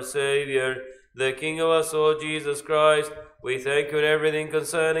our Savior, the King of us all, Jesus Christ, we thank you in everything,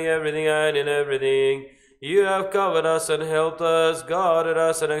 concerning everything, and in everything. You have covered us and helped us, guarded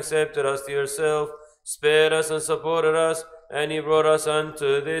us and accepted us to yourself, spared us and supported us, and you brought us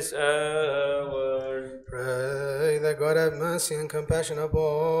unto this hour. Pray that God have mercy and compassion upon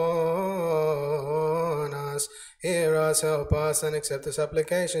us. Hear us, help us, and accept the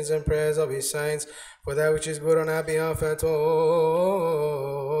supplications and prayers of his saints for that which is good on our behalf at all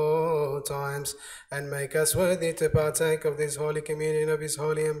times, and make us worthy to partake of this holy communion of his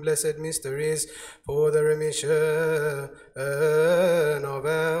holy and blessed mysteries for the remission of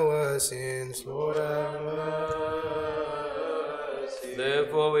our sins. Lord, have mercy.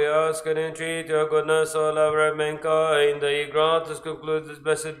 Therefore we ask and entreat your goodness, O lover of mankind, that you grant us conclude this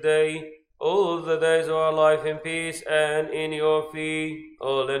blessed day, all the days of our life in peace and in your feet,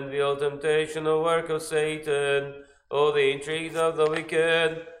 all envy, all temptation, the work of Satan, all the intrigues of the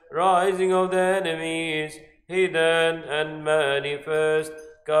wicked, rising of the enemies, hidden and manifest,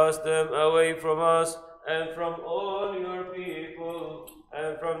 cast them away from us and from all your people,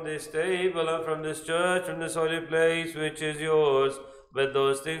 and from this table and from this church, from this holy place which is yours. But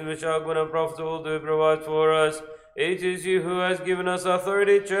those things which are good and profitable do provide for us. It is you who has given us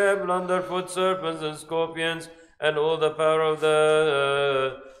authority to trample underfoot serpents and scorpions and all the power of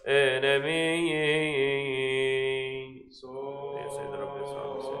the enemy.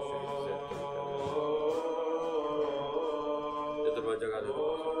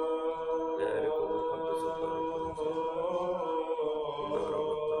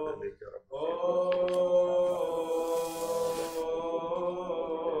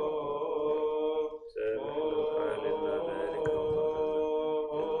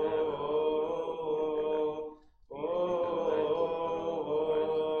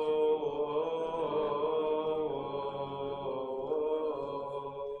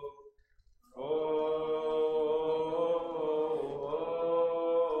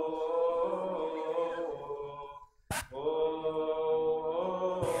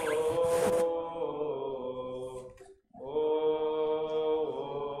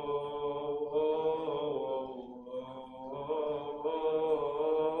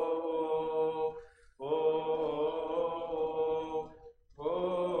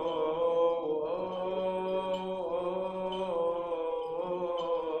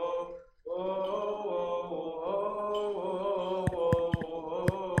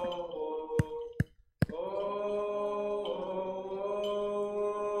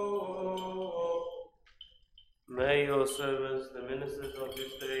 servants, the ministers of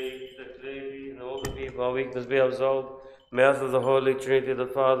this day, the clergy, and all the people, our weakness be absolved. Mouth of the Holy Trinity, the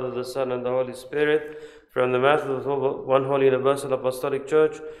Father, the Son, and the Holy Spirit, from the mouth of the one holy universal apostolic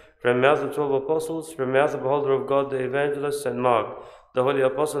church, from the mouth of 12 apostles, from the mouth of the beholder of God, the evangelist, St. Mark, the holy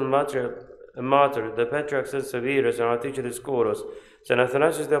apostle and martyr, the patriarch St. Severus, and our teacher, the Scoros, St.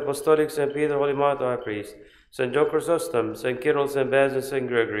 Athanasius the Apostolic, St. Peter, holy martyr, our priest, St. John Chrysostom, St. Cyril, St. Baz, and St.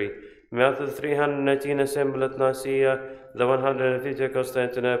 Gregory, mouth of the 319 assembled at Nicaea, the 150 at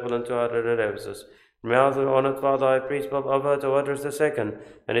Constantinople, and 200 at Ephesus. Mouth of honored Father, High Priest, Pope Alberto Waters II,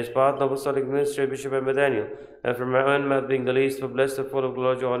 and his partner, Apostolic Ministry, Bishop Nathaniel, and from my own mouth being the least, for blessed and full of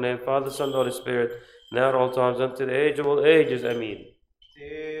glory, your name, Father, Son, Holy Spirit, now at all times, unto the age of all ages. Amen.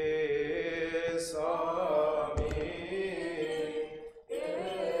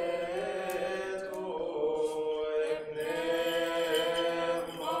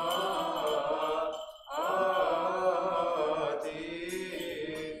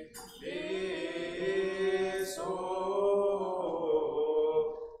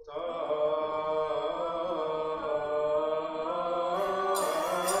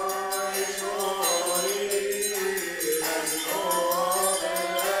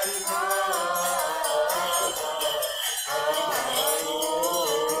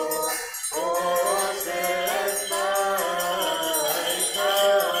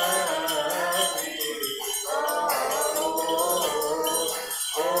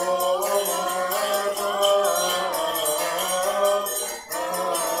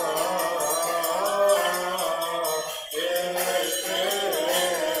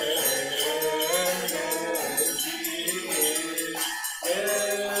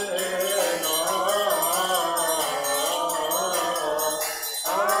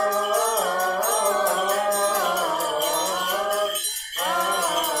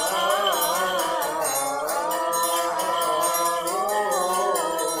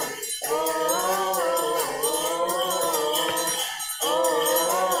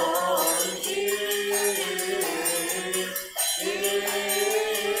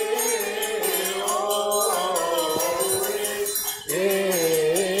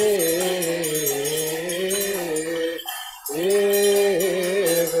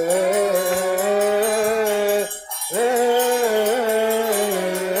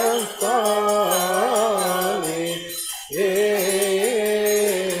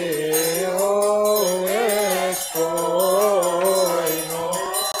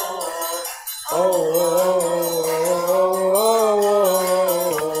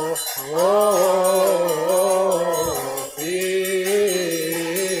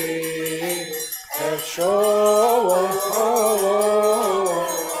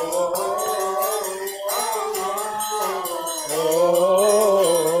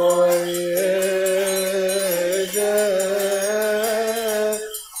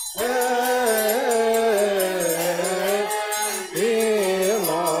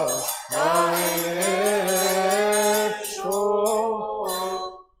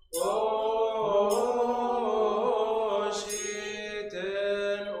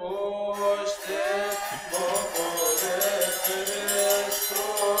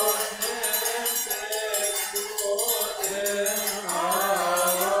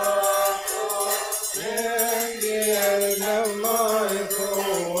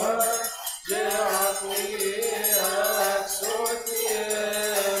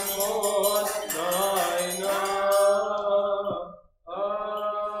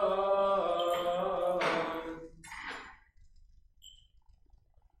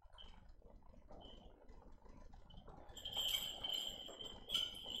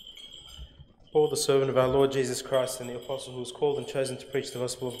 Paul, the servant of our Lord Jesus Christ, and the apostle who was called and chosen to preach the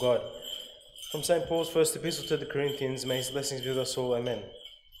gospel of God. From St. Paul's first epistle to the Corinthians, may his blessings be with us all. Amen.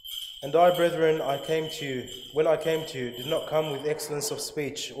 And I, brethren, when I came to you, did not come with excellence of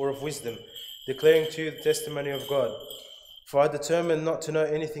speech or of wisdom, declaring to you the testimony of God. For I determined not to know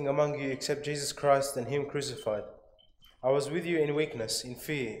anything among you except Jesus Christ and him crucified. I was with you in weakness, in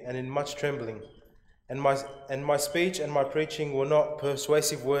fear, and in much trembling. And my speech and my preaching were not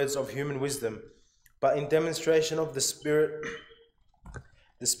persuasive words of human wisdom, but in demonstration of the Spirit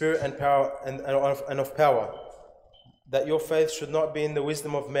and power and of power, that your faith should not be in the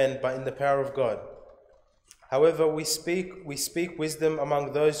wisdom of men, but in the power of God. However, we speak wisdom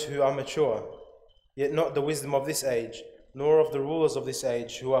among those who are mature, yet not the wisdom of this age, nor of the rulers of this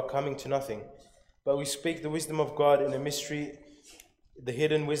age who are coming to nothing. But we speak the wisdom of God in a mystery, the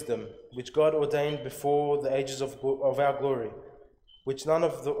hidden wisdom, which God ordained before the ages of our glory, which none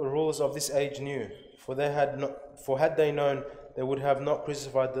of the rulers of this age knew, for had they known, they would have not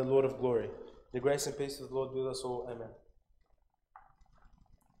crucified the Lord of glory. The grace and peace of the Lord be with us all. Amen.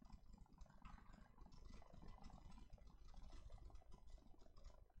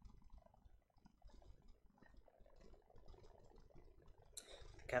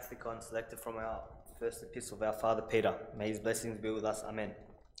 Catholicon selected from our first epistle of our Father Peter. May his blessings be with us. Amen.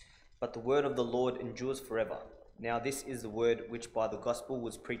 But the word of the Lord endures forever. Now this is the word which by the gospel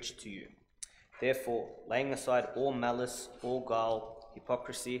was preached to you. Therefore, laying aside all malice, all guile,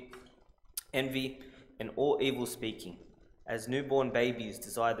 hypocrisy, envy, and all evil speaking, as newborn babies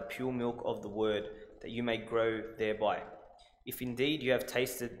desire the pure milk of the word, that you may grow thereby. If indeed you have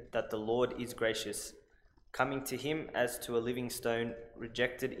tasted that the Lord is gracious, coming to him as to a living stone,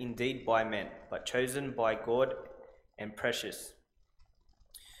 rejected indeed by men, but chosen by God and precious.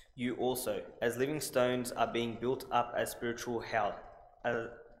 You also, as living stones, are being built up as a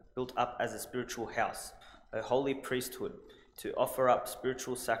spiritual house, a holy priesthood, to offer up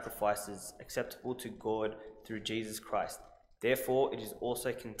spiritual sacrifices acceptable to God through Jesus Christ. Therefore, it is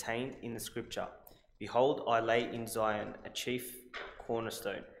also contained in the scripture, "Behold, I lay in Zion a chief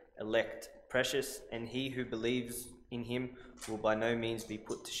cornerstone, elect, precious, and he who believes in him will by no means be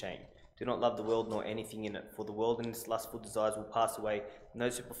put to shame. Do not love the world nor anything in it, for the world and its lustful desires will pass away, and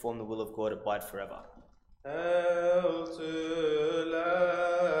those who perform the will of God abide forever." Hail to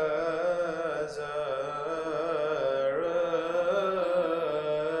Lazarus,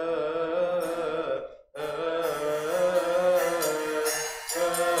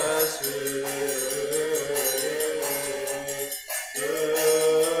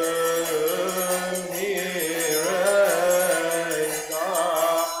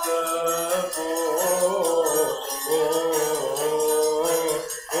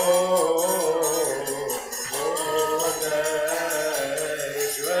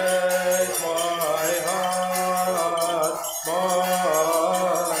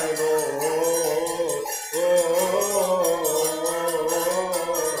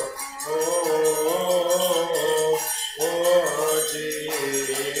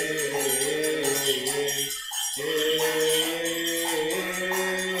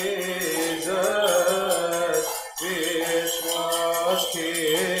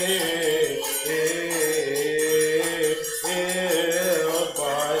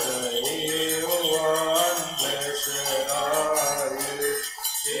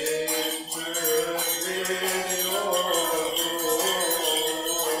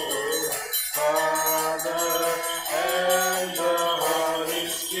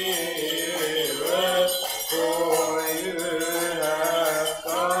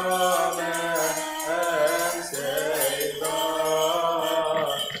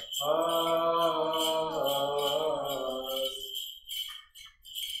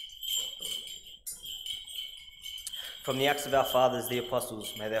 From the Acts of our fathers, the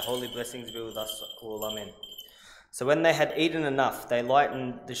apostles, may their holy blessings be with us all. Amen. So when they had eaten enough, they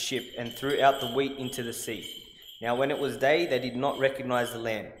lightened the ship and threw out the wheat into the sea. Now when it was day, they did not recognize the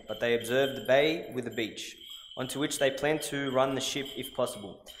land, but they observed the bay with the beach, onto which they planned to run the ship if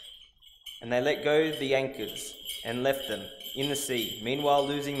possible. And they let go the anchors and left them in the sea, meanwhile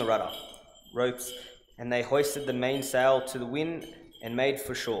losing the rudder, ropes, and they hoisted the mainsail to the wind and made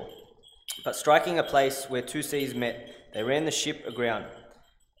for shore. But striking a place where two seas met, they ran the ship aground,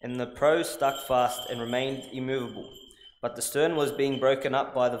 and the prow stuck fast and remained immovable. But the stern was being broken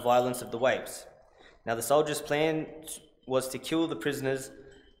up by the violence of the waves. Now the soldiers' plan was to kill the prisoners,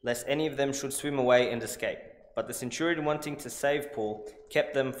 lest any of them should swim away and escape. But the centurion, wanting to save Paul,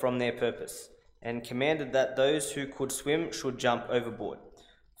 kept them from their purpose, and commanded that those who could swim should jump overboard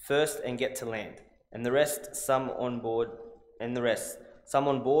first and get to land, and the rest some on boards,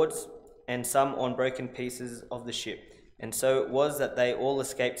 and some on broken pieces of the ship. And so it was that they all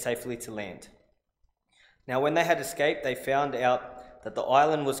escaped safely to land. Now when they had escaped, they found out that the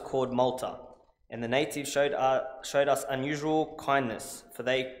island was called Malta, and the natives showed us unusual kindness, for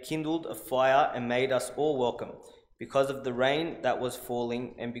they kindled a fire and made us all welcome, because of the rain that was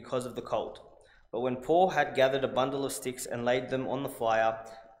falling and because of the cold. But when Paul had gathered a bundle of sticks and laid them on the fire,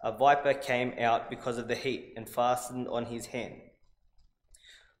 a viper came out because of the heat and fastened on his hand.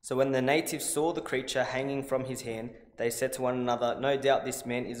 So when the natives saw the creature hanging from his hand, they said to one another, "No doubt this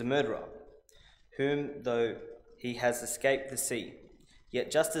man is a murderer, whom though he has escaped the sea, yet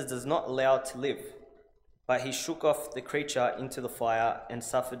justice does not allow it to live." But he shook off the creature into the fire and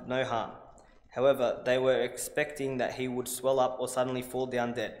suffered no harm. However, they were expecting that he would swell up or suddenly fall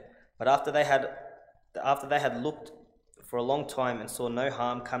down dead. But after they had looked for a long time and saw no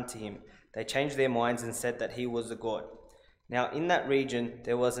harm come to him, they changed their minds and said that he was a god. Now in that region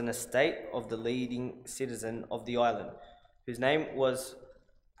there was an estate of the leading citizen of the island, whose name was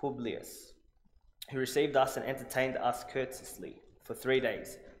Publius, who received us and entertained us courteously for 3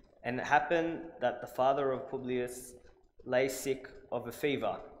 days. And it happened that the father of Publius lay sick of a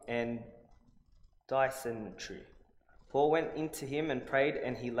fever and dysentery. Paul went into him and prayed,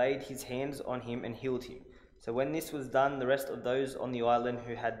 and he laid his hands on him and healed him. So when this was done, the rest of those on the island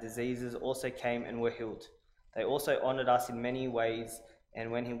who had diseases also came and were healed. They also honored us in many ways,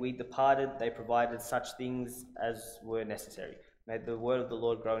 and when we departed, they provided such things as were necessary. May the word of the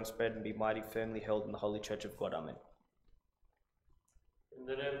Lord grow and spread and be mighty firmly held in the holy church of God. Amen. In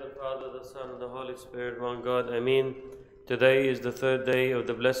the name of the Father, the Son, and the Holy Spirit, one God. Amen. Today is the third day of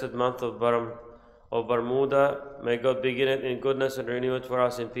the blessed month of Bermuda. May God begin it in goodness and renew it for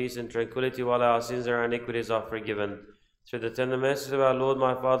us in peace and tranquility, while our sins and our iniquities are forgiven. Through the tender mercies of our Lord,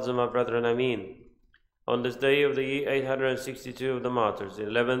 my fathers and my brethren. Amen. On this day of the year 862 of the martyrs, in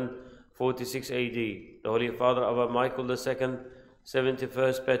 1146 AD, the Holy Father of Michael II,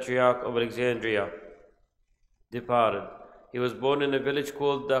 71st Patriarch of Alexandria, departed. He was born in a village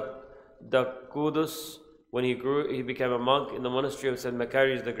called Dakudus. When he grew, he became a monk in the monastery of St.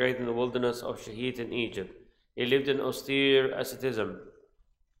 Macarius the Great in the wilderness of Shahid in Egypt. He lived in austere asceticism,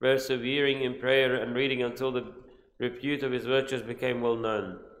 persevering in prayer and reading until the repute of his virtues became well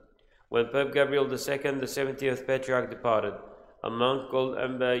known. When Pope Gabriel II, the 70th Patriarch, departed, a monk called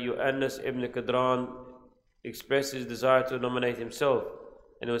Amba Ioannis ibn Qadran expressed his desire to nominate himself,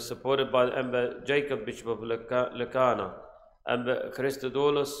 and was supported by Amba Jacob, Bishop of Lucana, Amba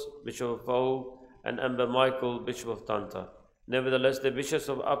Christodoulos, Bishop of Fao, and Amba Michael, Bishop of Tanta. Nevertheless, the bishops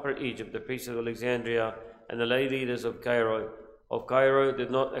of Upper Egypt, the priests of Alexandria, and the lay leaders of Cairo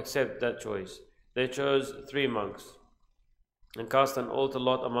did not accept that choice. They chose 3 monks and cast an altar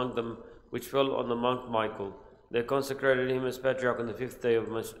lot among them, which fell on the monk Michael. They consecrated him as patriarch on the 5th day of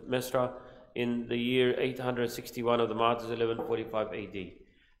Mesra in the year 861 of the martyrs, 1145 AD.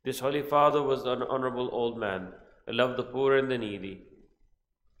 This holy father was an honorable old man, who loved the poor and the needy.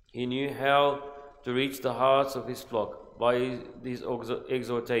 He knew how to reach the hearts of his flock by these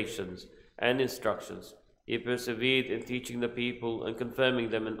exhortations and instructions. He persevered in teaching the people and confirming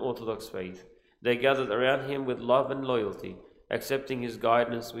them in orthodox faith. They gathered around him with love and loyalty, accepting his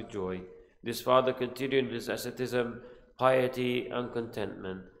guidance with joy. This father continued his asceticism, piety, and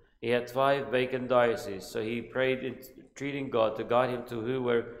contentment. He had 5 vacant dioceses, so he prayed, entreating God to guide him to who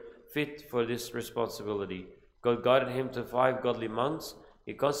were fit for this responsibility. God guided him to 5 godly monks.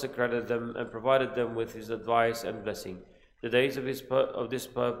 He consecrated them and provided them with his advice and blessing. The days of this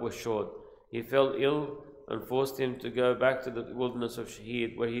pope were short. He fell ill and forced him to go back to the wilderness of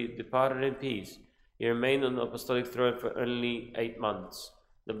Shahid, where he departed in peace. He remained on the apostolic throne for only 8 months.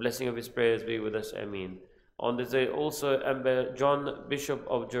 The blessing of his prayers be with us. Amen. On this day also Amba John, Bishop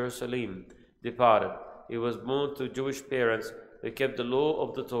of Jerusalem, departed. He was born to Jewish parents who kept the law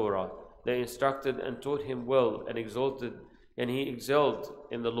of the Torah. They instructed and taught him well, and he excelled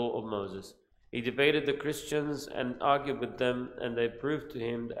in the law of Moses. He debated the Christians and argued with them, and they proved to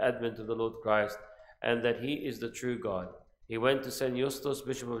him the advent of the Lord Christ, and that he is the true God. He went to St. Justus,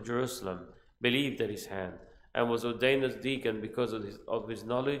 Bishop of Jerusalem, believed at his hand, and was ordained as deacon because of his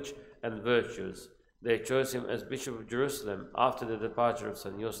knowledge and virtues. They chose him as Bishop of Jerusalem after the departure of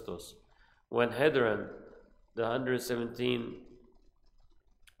St. Justus. When Hadrian,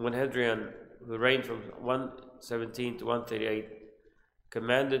 who reigned from 117 to 138,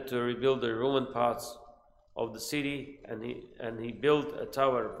 commanded to rebuild the ruined parts of the city, and he built a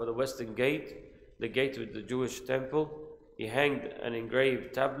tower for the western gate, the gate of the Jewish temple. He hanged an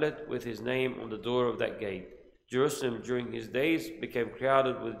engraved tablet with his name on the door of that gate. Jerusalem during his days became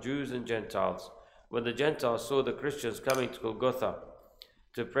crowded with Jews and Gentiles. When the Gentiles saw the Christians coming to Golgotha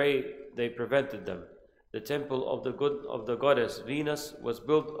to pray, they prevented them. The temple of the goddess Venus was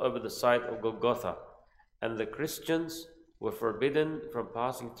built over the site of Golgotha, and the Christians were forbidden from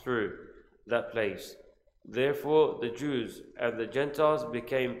passing through that place. Therefore, the Jews and the Gentiles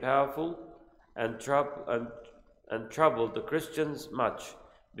became powerful and troubled the Christians much.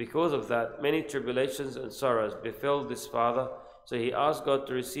 Because of that, many tribulations and sorrows befell this father. So he asked God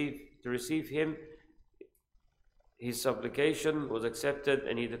to receive him. His supplication was accepted,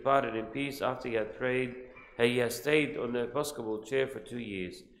 and he departed in peace after he had prayed. He has stayed on the episcopal chair for 2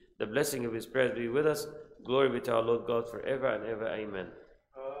 years. The blessing of his prayers be with us. Glory be to our Lord God forever and ever. Amen.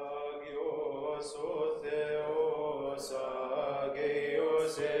 Agios o Theos,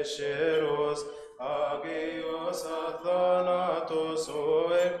 Agios Escheros, Agios Athanatos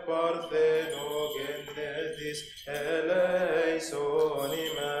o Ekpartheno Gentetis eleisonimas,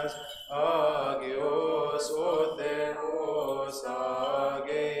 Agios o Theos,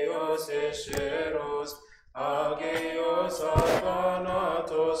 Agios Escheros, Agios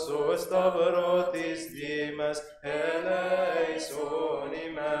Athanatos o Stavrotis Dimas eleisonimas,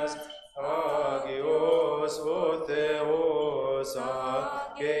 Agios o Theos,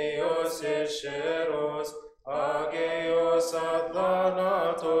 Agios Escheros, Ageos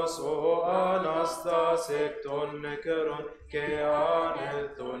athanatos o anastas ekton nekeron ke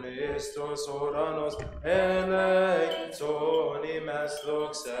anethon estos oranos eleison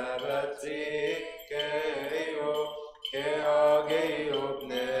imeslox sabatri keo ke ageo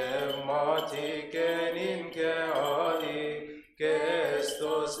pneumatiken ke adi ke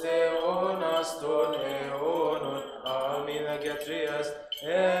estos eonaston eonon amina getrias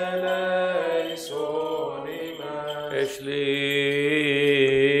eleison Eshli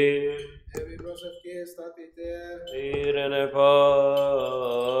Heavy brush of kiss, tatite. irene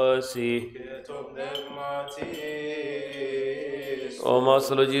pasi. Ketom pneumatis. O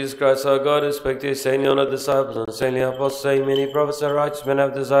Master Lord Jesus Christ, our God, respect you, saintly honored disciples and saintly apostles, saying many prophets and righteous men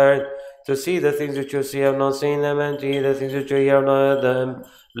have desired to see the things which you see, have not seen them, and to hear the things which you hear, have not heard them.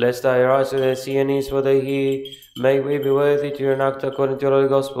 Blessed are your eyes, so they see, and ears for they hear. May we be worthy to enact according to your holy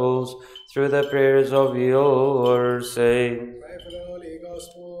Gospels, through the prayers of your saints. Pray for the Holy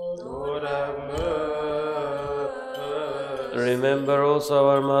Gospel. Lord have mercy. Remember also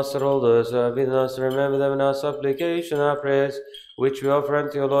our Master, all those who have been with us, remember them in our supplication, our prayers, which we offer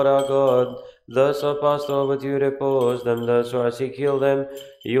unto you, Lord our God. Thus, O Pastor, over to you repose them, those who are sick, heal them.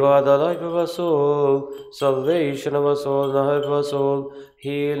 You are the life of us all, salvation of us all, the hope of us all,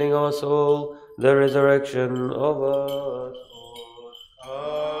 healing of us all, the resurrection of us.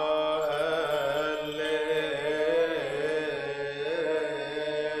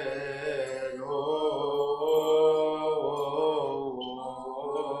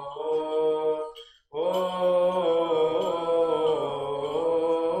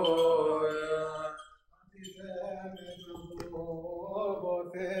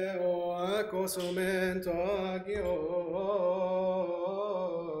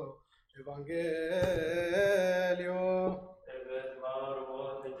 Evangelio.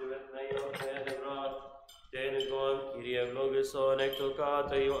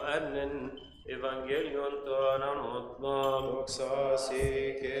 Evangelion to ananotman. Doxa si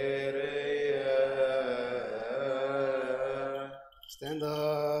Stand up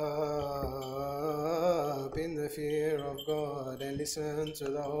in the fear of God and listen to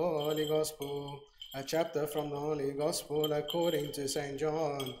the Holy Gospel. A chapter from the Holy Gospel according to St.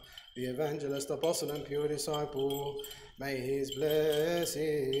 John, the evangelist, apostle, and pure disciple. May his blessings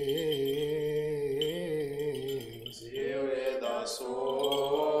be with us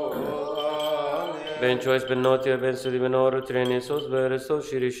all. Amen. Ben choice ben noti ben studi ben oro treni sos vere sos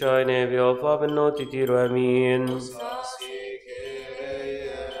shirishine vi alfa ben noti tiro amin. Doxa si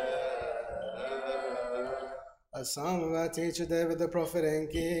A psalm of our teacher David the prophet and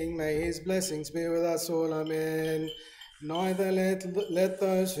king, may his blessings be with us all, amen. Neither let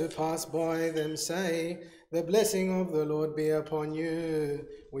those who pass by them say, the blessing of the Lord be upon you.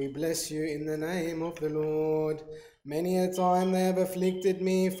 We bless you in the name of the Lord. Many a time they have afflicted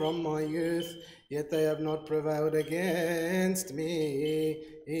me from my youth, yet they have not prevailed against me.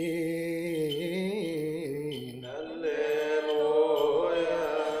 Alleluia.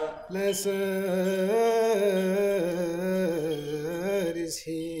 Blessed is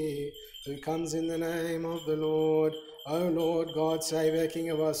he who comes in the name of the Lord. O Lord God, Saviour,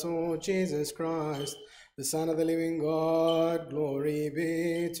 King of us all, Jesus Christ, the Son of the living God, glory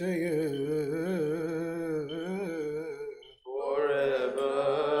be to you. Forever.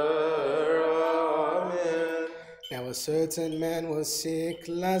 Amen. Now a certain man was sick,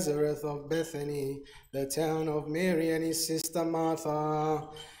 Lazarus of Bethany, the town of Mary and his sister Martha.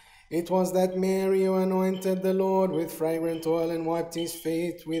 It was that Mary who anointed the Lord with fragrant oil and wiped his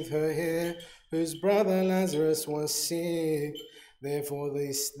feet with her hair, whose brother Lazarus was sick. Therefore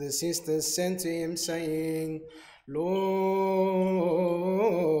the sisters sent to him, saying, Lord,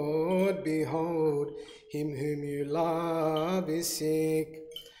 behold, him whom you love is sick.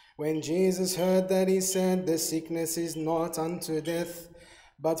 When Jesus heard that, he said, the sickness is not unto death,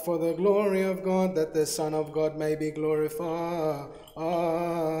 but for the glory of God, that the Son of God may be glorified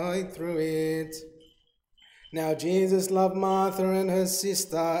through it. Now Jesus loved Martha and her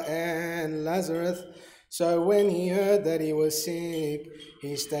sister and Lazarus. So when he heard that he was sick,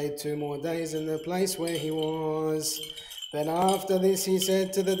 he stayed 2 more days in the place where he was. Then after this he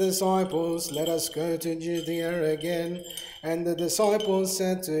said to the disciples, let us go to Judea again. And the disciples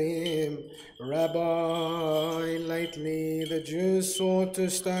said to him, Rabbi, lately the Jews sought to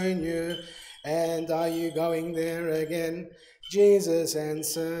stone you, and are you going there again? Jesus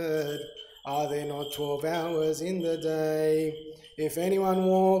answered, are there not 12 hours in the day? If anyone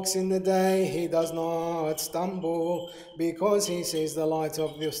walks in the day, he does not stumble, because he sees the light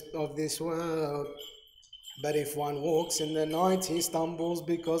of this world. But if one walks in the night, he stumbles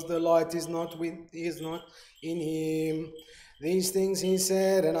because the light is not in him. These things he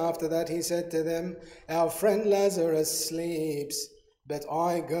said, and after that he said to them, Our friend Lazarus sleeps, but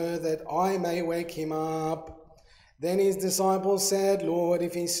I go that I may wake him up. Then his disciples said, Lord,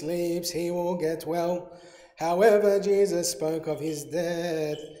 if he sleeps, he will get well. However, Jesus spoke of his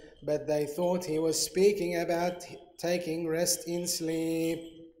death, but they thought he was speaking about taking rest in sleep.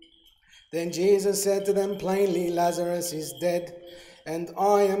 Then Jesus said to them plainly, Lazarus is dead, and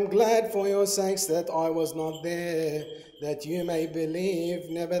I am glad for your sakes that I was not there, that you may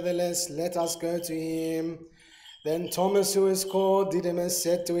believe. Nevertheless, let us go to him. Then Thomas, who is called Didymus,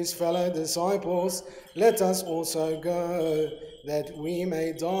 said to his fellow disciples, Let us also go, that we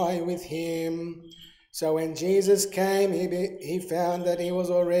may die with him. So when Jesus came, he found that he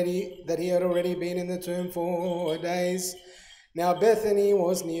had already been in the tomb 4 days. Now Bethany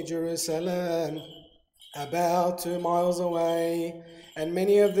was near Jerusalem, about 2 miles away, and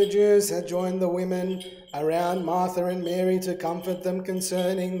many of the Jews had joined the women around Martha and Mary to comfort them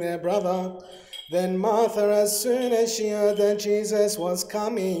concerning their brother. Then Martha, as soon as she heard that Jesus was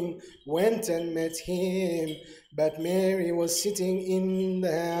coming, went and met him, but Mary was sitting in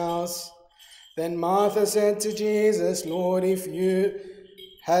the house. Then Martha said to Jesus, Lord, if you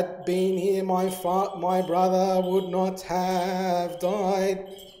had been here, my brother would not have died.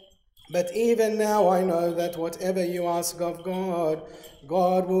 But even now I know that whatever you ask of God,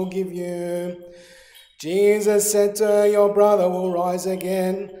 God will give you. Jesus said to her, Your brother will rise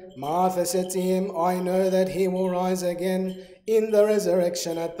again. Martha said to him, I know that he will rise again in the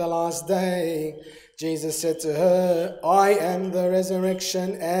resurrection at the last day. Jesus said to her, I am the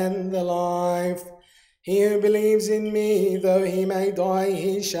resurrection and the life. He who believes in me, though he may die,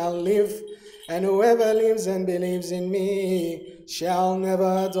 he shall live. And whoever lives and believes in me shall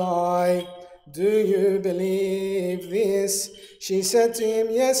never die. Do you believe this? She said to him,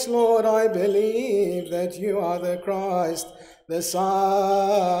 Yes, Lord, I believe that you are the Christ, the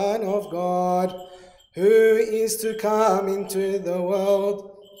Son of God, who is to come into the world.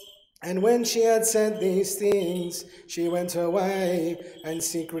 And when she had said these things, she went away and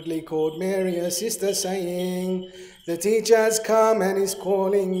secretly called Mary, her sister, saying, The teacher has come and is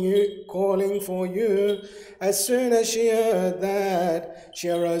calling for you. As soon as she heard that, she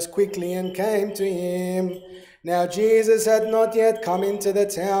arose quickly and came to him. Now Jesus had not yet come into the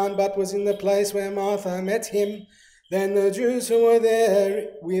town, but was in the place where Martha met him. Then the Jews who were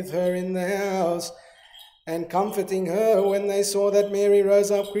there with her in the house, and comforting her, when they saw that Mary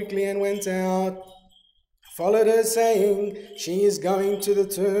rose up quickly and went out, followed her, saying, She is going to the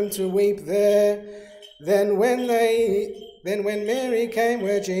tomb to weep there. Then when Mary came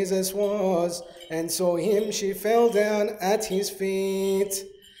where Jesus was and saw him, she fell down at his feet,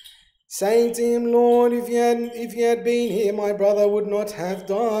 saying to him, Lord, if you had been here, my brother would not have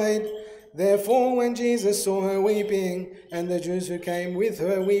died. Therefore, when Jesus saw her weeping, and the Jews who came with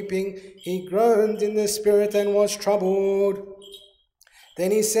her weeping, he groaned in the spirit and was troubled.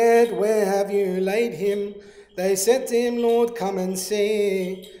 Then he said, Where have you laid him? They said to him, Lord, come and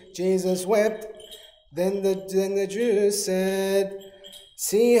see. Jesus wept. Then the Jews said,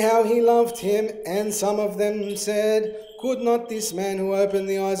 See how he loved him. And some of them said, Could not this man who opened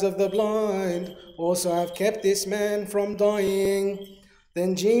the eyes of the blind also have kept this man from dying?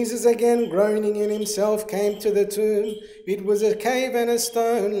 Then Jesus, again groaning in himself, came to the tomb. It was a cave, and a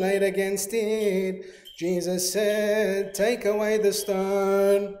stone laid against it. Jesus said, Take away the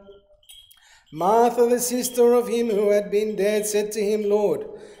stone. Martha, the sister of him who had been dead, said to him, Lord,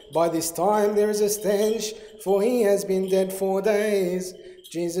 by this time there is a stench, for he has been dead 4 days.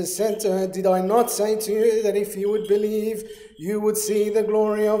 Jesus said to her, Did I not say to you that if you would believe, you would see the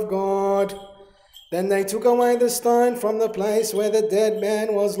glory of God? Then they took away the stone from the place where the dead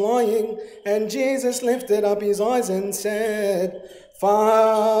man was lying, and Jesus lifted up his eyes and said,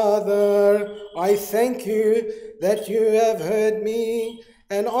 Father, I thank you that you have heard me,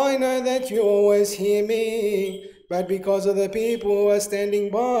 and I know that you always hear me, but because of the people who are standing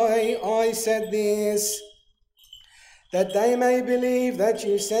by, I said this, that they may believe that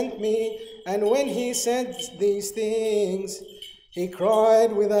you sent me. And when he said these things, he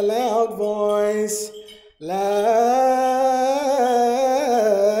cried with a loud voice, Lazarus,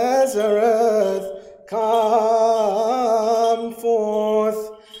 come forth.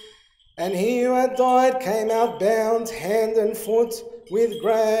 And he who had died came out bound hand and foot with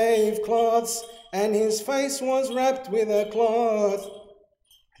grave cloths, and his face was wrapped with a cloth.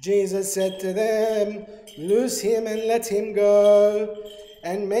 Jesus said to them, Loose him and let him go.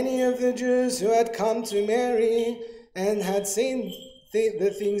 And many of the Jews who had come to Mary and had seen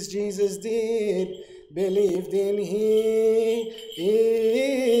the things Jesus did, believed in him.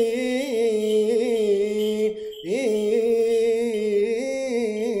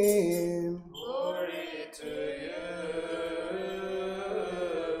 Glory to you,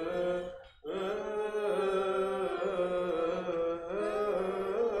 Lord.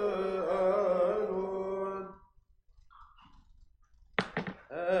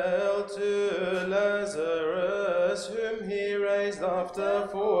 Hail to Lazarus, whom he raised after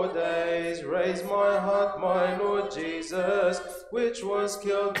 4 days. Raise my heart, my Lord Jesus, which was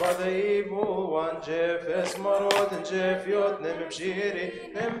killed by the evil one. Jef esmarot and Jef yot nem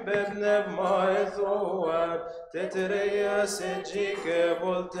bshiri, embeb nev my thoab. Tetreya sejike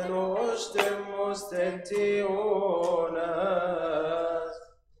volten oshtem ostentionas.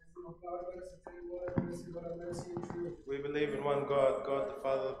 We believe in one God, God the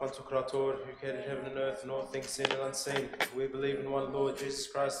Father, the Pantocrator, who created heaven and earth and all things seen and unseen. We believe in one Lord, Jesus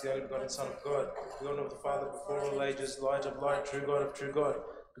Christ, the only begotten Son of God, begotten of the Father before all ages, light of light, true God of true God,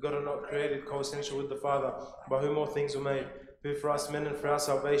 begotten not created, co-essential with the Father, by whom all things were made, who for us men and for our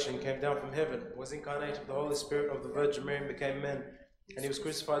salvation came down from heaven, was incarnate of the Holy Spirit of the Virgin Mary and became man. And he was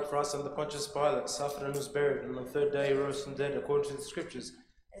crucified for us under Pontius Pilate, suffered and was buried, and on the third day he rose from the dead according to the Scriptures.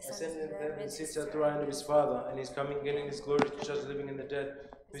 Ascended in heaven and sits at the right hand of his Father, and he is coming again in his glory to judge the living and the dead,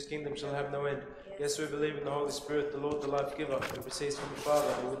 whose kingdom shall have no end. Yes, we believe in the Holy Spirit, the Lord, the life giver, who proceeds from the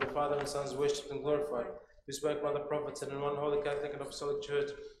Father, who with the Father and Son is worshipped and glorified, who spoke by the prophets, and in one holy Catholic and Apostolic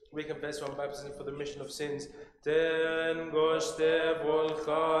Church we confess one baptism for the remission of sins. Ten goste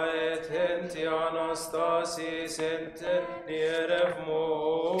volcha et henti anastasis ente nierev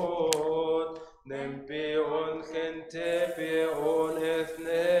mod. Nempion kentepion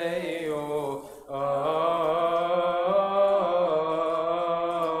ethneio. Amen.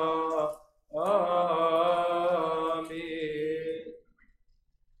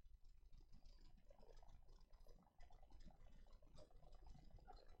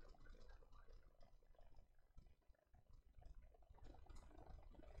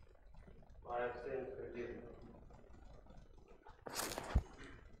 My sins forgiven.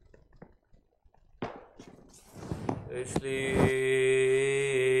 Sleep.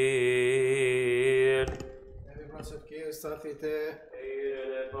 Every branch of chaos, Sathite.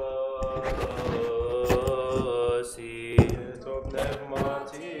 Top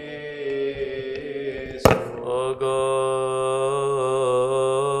pneumatis. O God,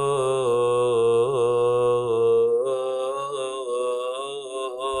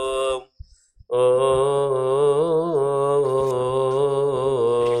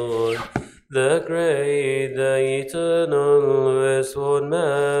 the great, the eternal, was one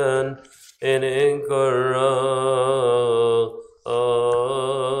man in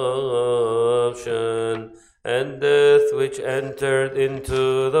incorruption, and death which entered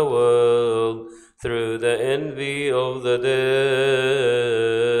into the world through the envy of the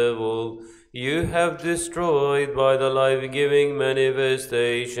devil, you have destroyed by the life-giving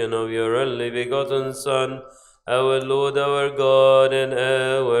manifestation of your only begotten Son, our Lord, our God, and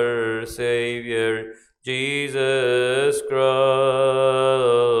our Savior, Jesus Christ.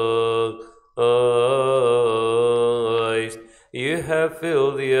 You have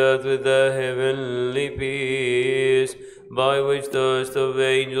filled the earth with the heavenly peace, by which the host of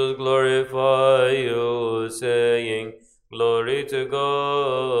angels glorify you, saying, Glory to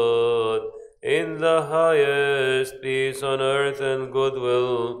God in the highest, peace on earth and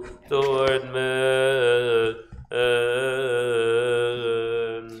goodwill toward men.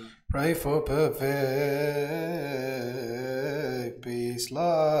 Pray for perfect peace,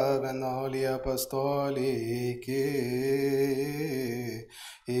 love, and the holy apostolic kisses.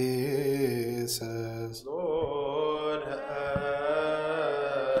 Lord, have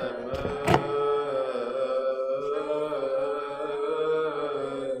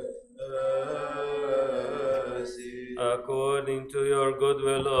mercy. According to your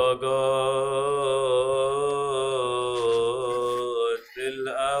goodwill, O God, fill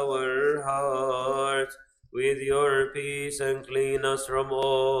our hearts with your peace and clean us from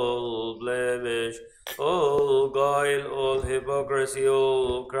all blemish, all guile, all hypocrisy,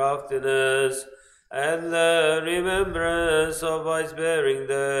 all craftiness, and the remembrance of vice bearing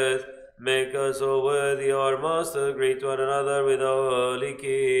death. Make us so worthy, our Master, greet one another with a holy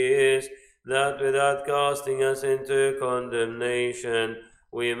kiss, that without casting us into condemnation,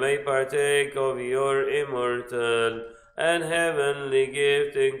 we may partake of your immortal and heavenly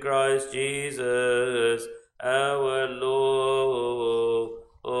gift in Christ Jesus, our Lord.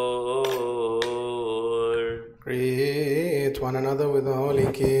 Greet one one another with a holy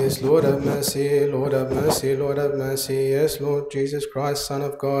kiss. Lord have mercy, Lord have mercy, Lord have mercy. Yes, Lord Jesus Christ, Son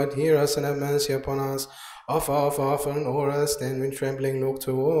of God, hear us and have mercy upon us. Offer, offer, offer, and o'er us, then with trembling look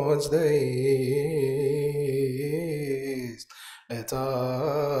towards the east. Let us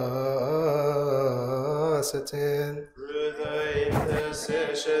attend. Through the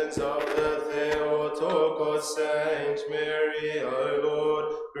intercessions of the Theotokos Saint Mary, O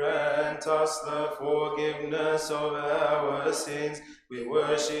Lord, grant us the forgiveness of our sins. We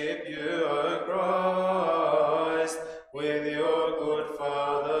worship you, O Christ, with your good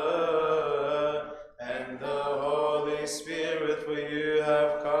Father and the Holy Spirit, for you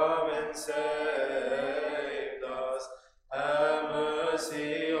have come and saved us. Have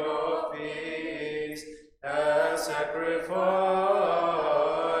mercy of peace, a sacrifice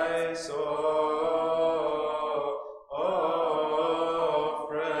of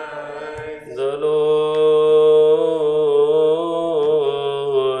praise. The Lord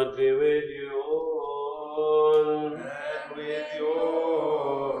be with you all. And with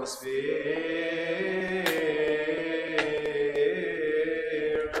your spirit.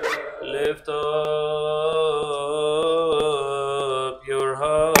 Lift up your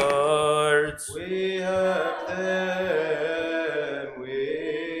hearts. We have them with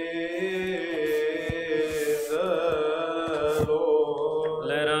the Lord.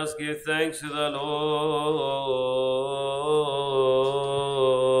 Let us give thanks to the Lord.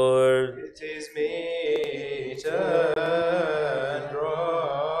 It is meet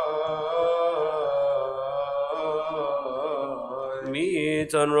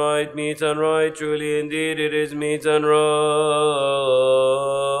and right. Meet and right, truly indeed it is meet and right.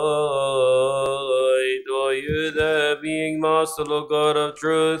 O you there, being Master, Lord God of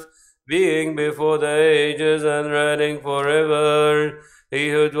truth, being before the ages and reigning forever, he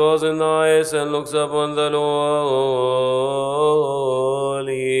who dwells in the highest and looks upon the lowly,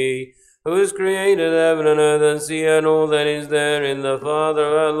 who has created heaven and earth and sea and all that is there, in the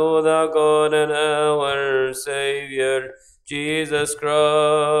Father, our Lord, our God, and our Savior, Jesus Christ.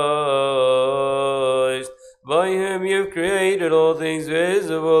 By him you've created all things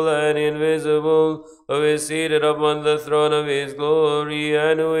visible and invisible, who is seated upon the throne of his glory,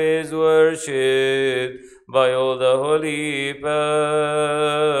 and who is worshipped by all the holy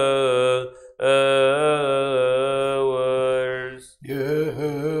powers. You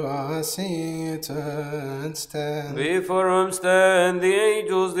who are seated, stand. Before whom stand the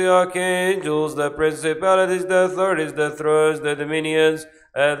angels, the archangels, the principalities, the authorities, the thrones, the dominions,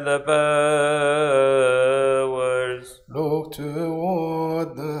 and the powers. Look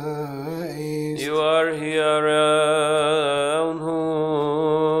toward the east. You are here around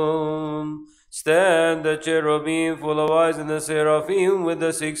whom stand the cherubim full of eyes and the seraphim with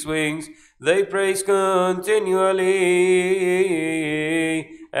the 6 wings. They praise continually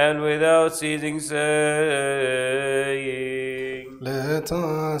and without ceasing, saying, Let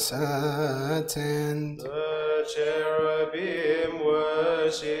us attend. The cherubim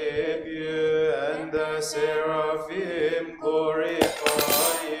worship you, and the seraphim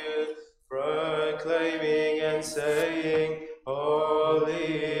glorify you, proclaiming and saying,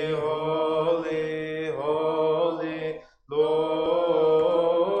 Holy, holy, holy, Lord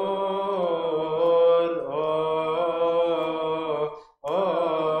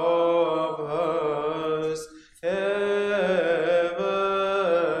of hosts. Heaven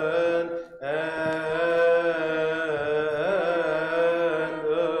and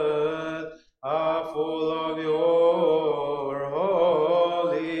earth are full of your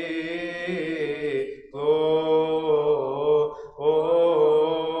holy glory.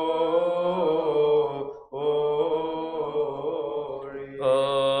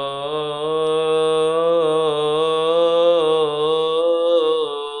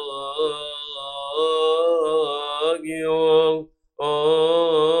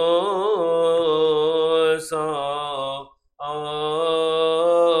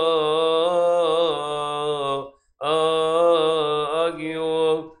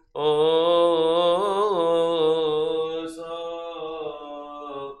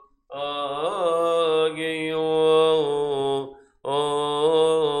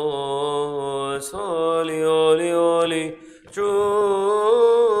 Holy, holy, holy, truly,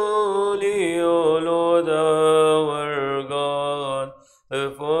 O Lord our God,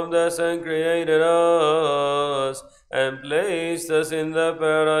 who formed us and created us, and placed us in the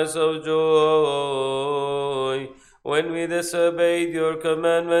paradise of joy. When we disobeyed your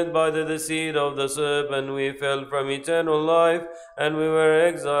commandment by the deceit of the serpent, we fell from eternal life, and we were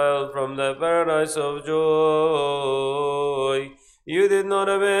exiled from the paradise of joy. You did not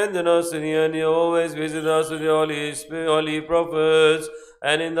abandon us in the end, you always visit us with the holy prophets,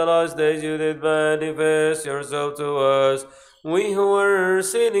 and in the last days you did manifest yourself to us. We who were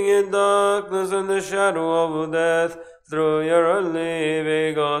sitting in darkness and the shadow of death, through your only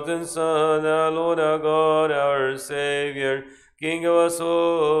begotten Son, our Lord, our God, our Savior, King of us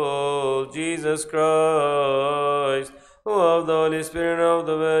all, Jesus Christ, who of the Holy Spirit of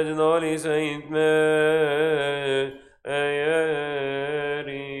the Virgin Holy Saint Mary.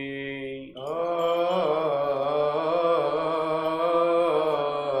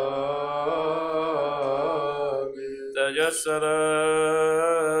 تجسد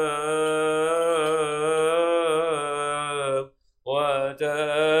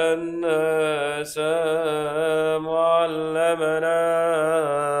وتأنس معلمنا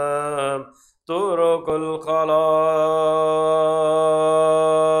طرق الخلاص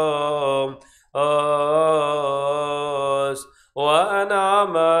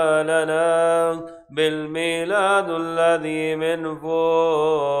وأنعم لنا بالميلاد الذي من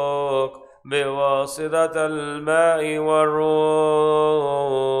فوق بواسطة الماء والروح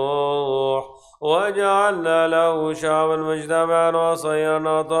وجعلنا له شعبا مجتمعا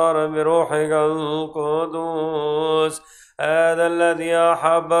وصيرنا طارا بروحك القدوس هذا الذي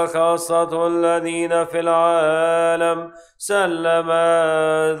أحب خاصته الذين في العالم سلم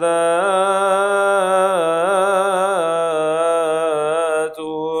ذاته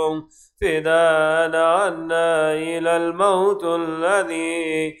فداء عنا إلى الموت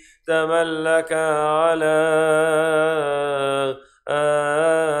الذي تملك علينا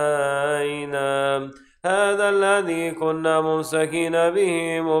هذا الذي كنا ممسكين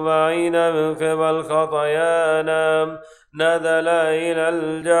به مبعين من قبل خطايانا نزل إلى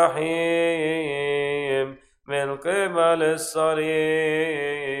الجحيم من قبل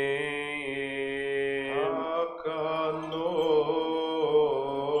الصليب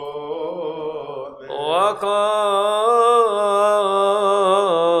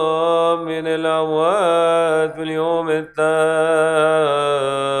وقام من الأموات في اليوم الثالث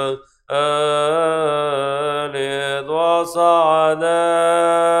وصعد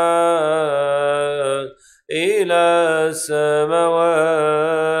إلى السماوات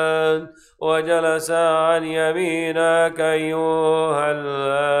وجلس عن يمينك أيها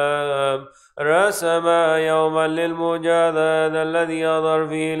الآب رسم يوما للمجادلة الذي يظهر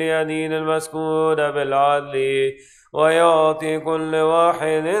فيه ليدين المسكون بالعدل ويعطي كل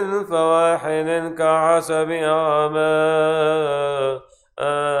واحد فواحد كحسب أعماله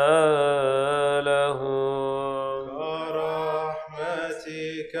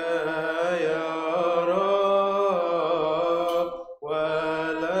كرحمتك يا رب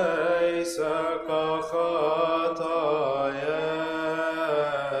وليس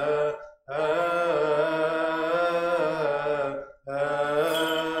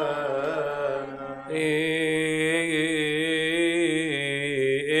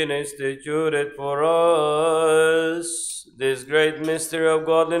instituted for us this great mystery of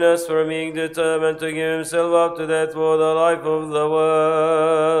godliness, for being determined to give himself up to death for the life of the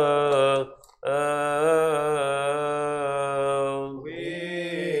world.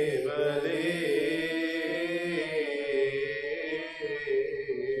 We believe.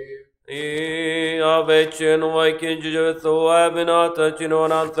 أبتشن ويكجج ثوابنا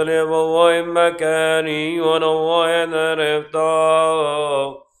تشنون عن طلب وإمكاني ونوين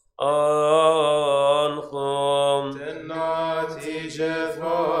رفتاق أنخم النتيجة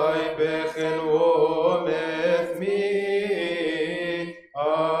فاي بخلو مثمي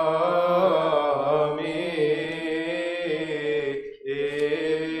آمين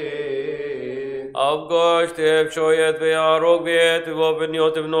أبقاش تب شويت في عروق بيت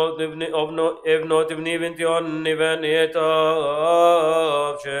وبنيوت ابنوت ابني بنتي عني بنيت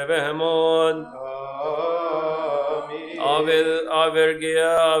شبهمون آمين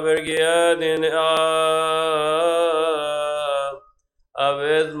أبرقيا دين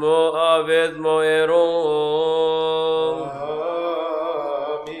أبذمو إيرون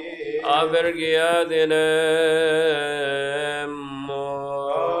آمين أبرقيا دين آمين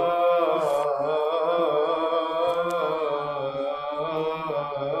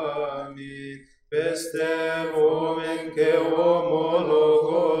بستمو منك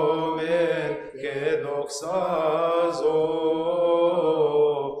وملوكو منك دوكسازو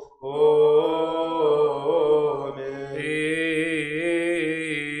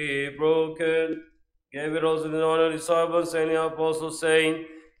Gave it also to the honor of the disciples and the apostles, saying,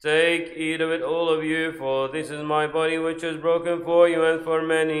 Take, eat of it, all of you, for this is my body which is broken for you and for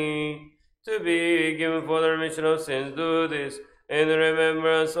many, to be given for the remission of sins. Do this in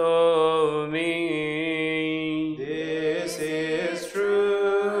remembrance of me. This is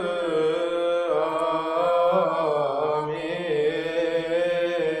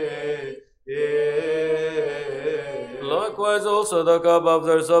Likewise also the cup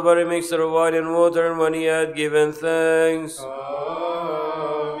after supper, a mixture of wine and water, and when he had given thanks,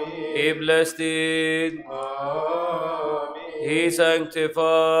 he blessed it. He sanctified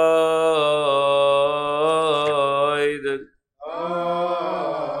it. Amen.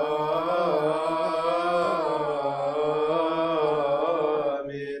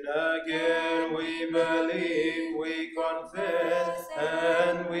 Again we believe, we confess,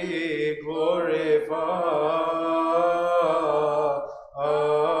 and we glorify.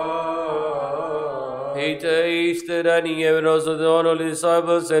 He tasted and he gave it also to all his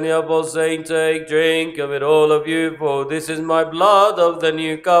disciples, and the apostles, saying, Take, drink of it, all of you, for this is my blood of the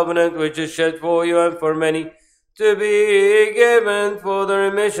new covenant, which is shed for you and for many, to be given for the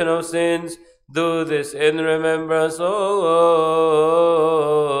remission of sins. Do this in remembrance of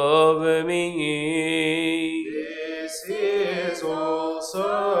me. This is also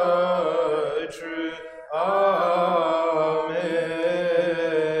true. Amen.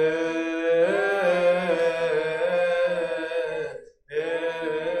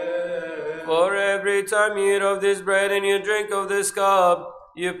 For every time you eat of this bread and you drink of this cup,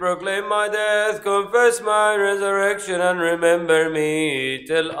 you proclaim my death, confess my resurrection, and remember me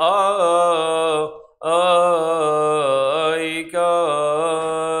till I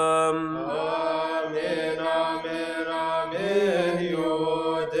come. Amen, amen, amen.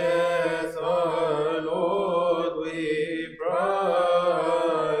 Your death, O Lord, we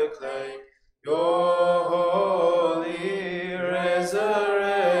proclaim. Your holy resurrection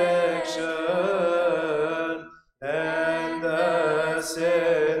and ascension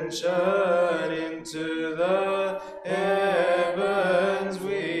into the heavens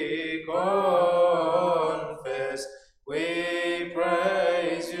we confess. We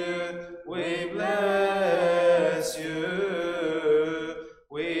praise you, we bless you,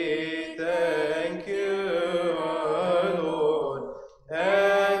 we thank you, our Lord,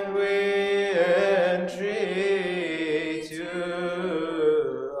 and we entreat you,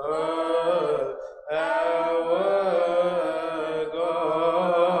 our God.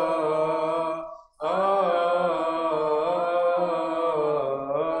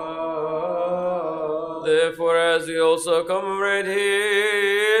 Therefore, as we also commemorate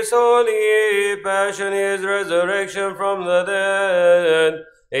his holy passion, his resurrection from the dead,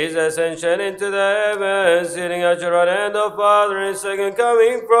 his ascension into the heavens, sitting at your right hand, O Father, his second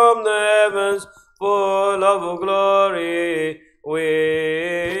coming from the heavens, full of glory, we,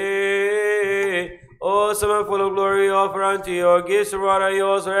 awesome and full of glory, offer unto your gifts, what are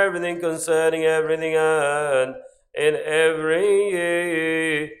yours for everything concerning everything and in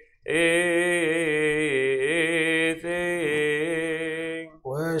every thing.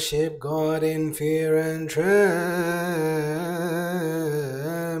 Worship God in fear and trembling.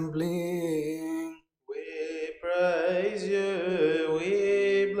 We praise you,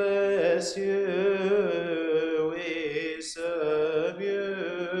 we bless you, we serve you,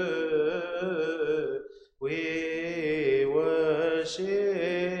 we worship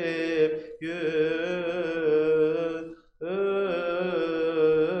you.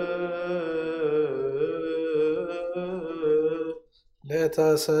 Let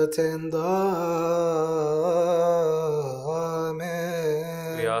us attend. Amen.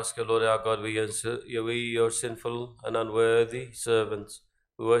 We ask you, Lord our God, we, your sinful and unworthy servants,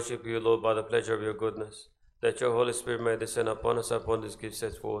 who worship you, Lord, by the pleasure of your goodness, that your Holy Spirit may descend upon us, upon this gift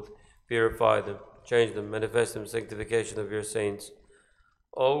set forth, purify them, change them, manifest them, sanctification of your saints.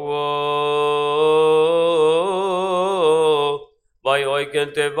 By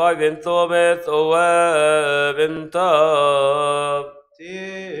oiken te vaivin thomet oevintab.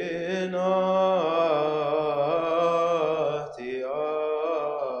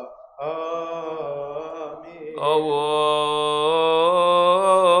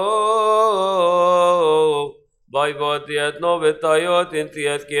 By vatiet novetaiot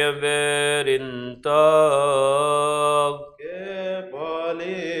intiet quien verintab.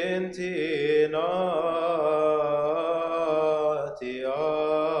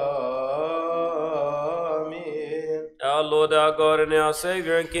 Our Lord, our God, and our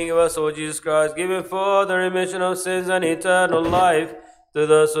Savior and King of us, O Jesus Christ, give him for the remission of sins and eternal life to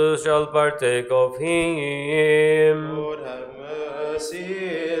those who shall partake of him. Lord have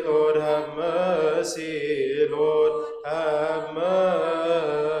mercy, Lord have mercy, Lord have mercy.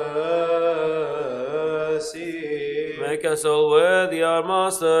 Make us all worthy, our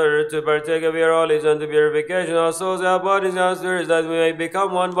Master, to partake of your olives and the purification of our souls, our bodies, our spirits, that we may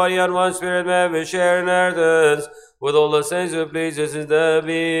become one body and one spirit, may we share inheritance with all the saints who please us in the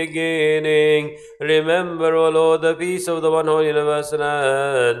beginning. Remember, O Lord, the peace of the one holy universal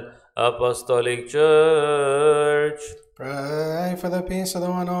and apostolic church. Pray for the peace of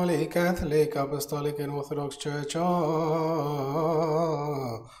the one holy Catholic, Apostolic, and Orthodox Church of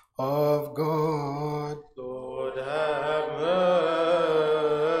God. Lord, have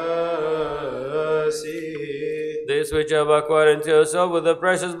mercy. This which you have acquired into yourself with the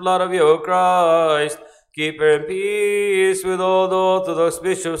precious blood of your Christ, keep her in peace with all the Orthodox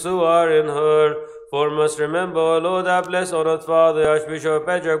bishops who are in her. For must remember, O Lord, our blessed honored Father, Archbishop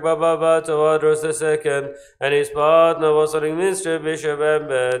Pedro Baba Tawadros II, and his partner, Apostolic Minister, Bishop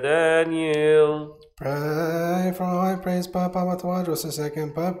Amber Daniel. Pray for high priest Pope Tawadros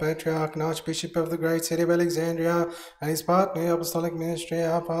II, Pope Patriarch and Archbishop of the great city of Alexandria, and his partner, Apostolic Ministry,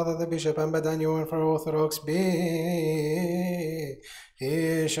 our Father the Bishop Amber Daniel, and for Orthodox bishops.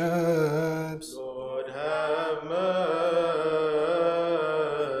 Lord, have mercy.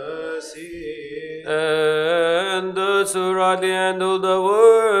 And those who rightly handle the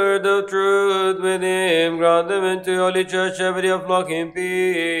word of truth with him, grant them into holy church every of flock in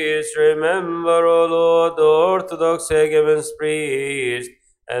peace. Remember, O Lord, the Orthodox Hegemons priests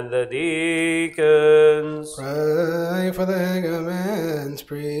and the deacons. Pray for the hegemons,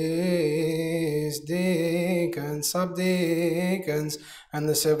 priests, deacons, subdeacons, and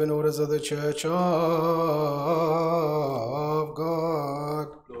the 7 orders of the Church of God.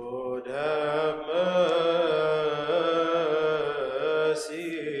 Lord, have mercy.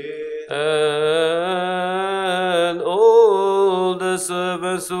 And all the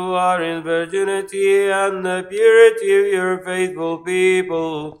servants who are in virginity and the purity of your faithful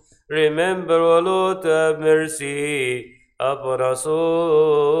people, remember, O Lord, to have mercy upon us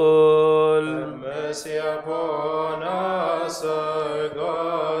all. Have mercy upon us, our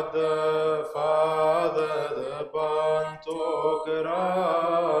God, the Father, the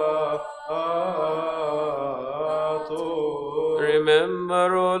Pantocrator.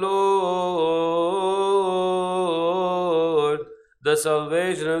 Remember, O Lord, the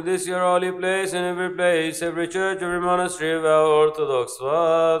salvation of this your holy place and every place, every church, every monastery of our Orthodox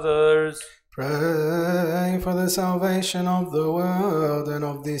fathers. Pray for the salvation of the world and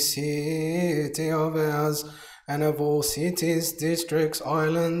of this city of ours, and of all cities, districts,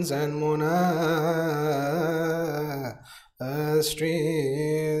 islands, and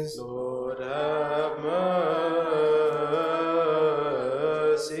monasteries. Lord, have mercy.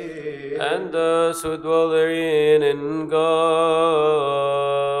 And those who dwell therein in God's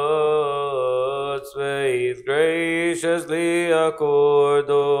faith graciously accord,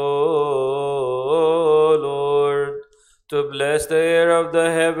 O Lord, to bless the air of the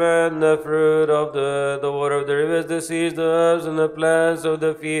heaven, the fruit of the water of the rivers, the seas, the herbs, and the plants of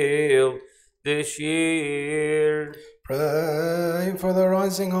the field this year. Pray for the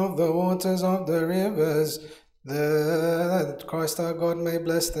rising of the waters of the rivers, that Christ our God may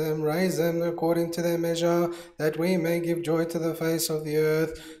bless them, raise them according to their measure, that we may give joy to the face of the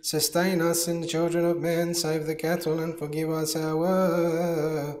earth. Sustain us in the children of men, save the cattle, and forgive us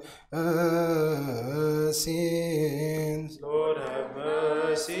our sins. Lord, have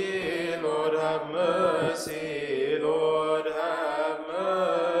mercy. Lord, have mercy. Lord, have mercy.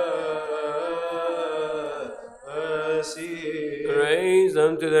 Raise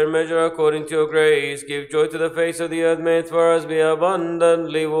them to their measure according to your grace. Give joy to the face of the earth. May its flowers be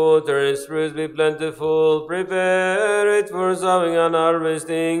abundantly watered, its fruits be plentiful. Prepare it for sowing and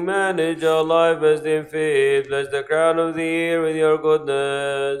harvesting. Manage our life as deemed fit. Bless the crown of the year with your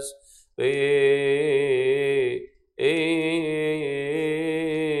goodness. Amen.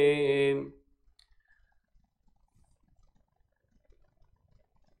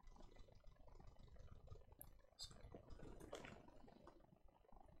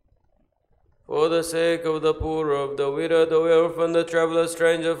 For the sake of the poor, of the widow, the orphan, the traveler,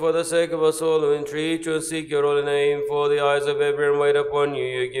 stranger, for the sake of us all who entreat you and seek your holy name, for the eyes of everyone wait upon you,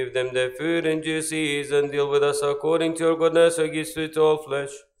 you give them their food in due season, deal with us according to your goodness, who gives food to all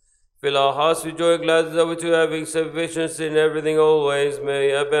flesh. Fill our hearts with joy and gladness, that we too, having sufficiency in everything always,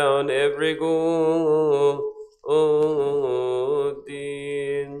 may abound every good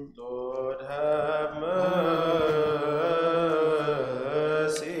deed. Lord, have mercy.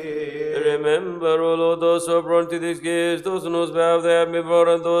 Remember, O Lord, those who are brought to these gifts, those on whose behalf they have been brought,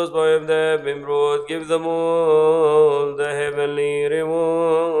 and those by whom they have been brought. Give them all the heavenly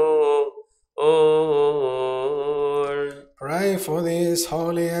reward. Pray for these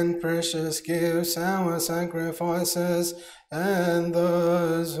holy and precious gifts, our sacrifices, and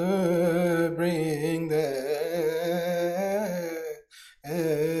those who bring them.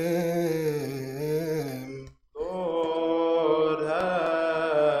 Lord,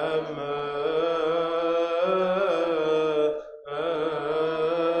 have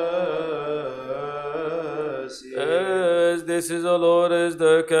mercy. this is, O Lord, is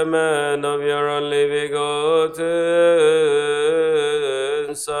the command of your only begotten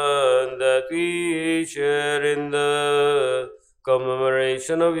Son, that we share in the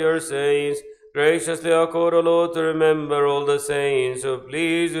commemoration of your saints. Graciously accord, O Lord, to remember all the saints who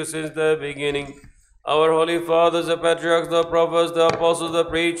please you since the beginning. Our holy fathers, the patriarchs, the prophets, the apostles, the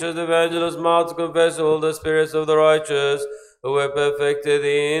preachers, the evangelists, mouths confess all the spirits of the righteous, who were perfected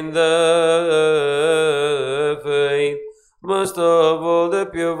in the faith. Most of all, the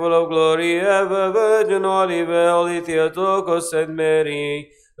pure, full of glory, ever Virgin, Holy, Holy Theotokos, and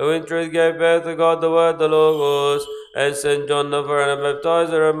Mary, who in truth gave birth to God the Word, the Logos, and Saint John the Virgin,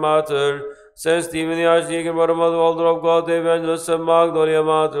 baptizer and martyr, Saint Stephen the Archdeacon, brother of the altar of God, the evangelist, Saint Mark, the Holy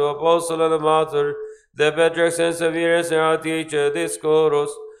Martyr, apostle and a martyr, the patriarch Saint Severus and our teacher, Discourse,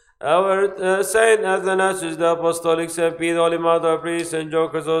 our Saint Athanasius, the apostolic Saint Peter, Holy Martyr, priest, Saint John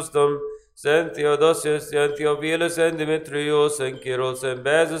Chrysostom, Saint Theodosius, Saint Theophilus, Saint Demetrius, Saint Cyril, Saint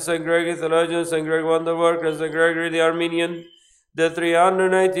Basil, Saint Gregory Theologian, Saint Gregory Wonder Worker, Saint Gregory the Armenian, the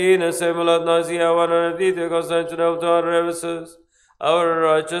 319, and Saint Milad Nasia, 150, Constantinople, 200 Ephesus. Our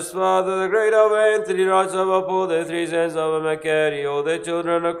righteous Father, the great Abba Anthony, righteous Abba Paul, the three saints of Macari, all the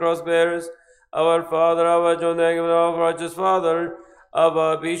children of cross bearers, our Father, our John the Agam, our righteous Father,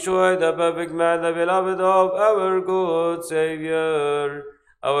 Abba Bishoy, the perfect man, the beloved of our good Savior,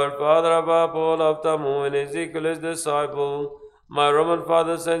 our Father, Abba Paul of Tamu, and Ezekiel his disciple, my Roman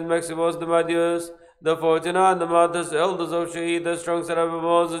Father, Saint Maximus the Madius, the 49, the martyrs, elders of Shahid, the strong son of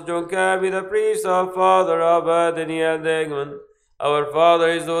Moses, John Cabby, the priest, our Father, Abba Daniel Degman, our Father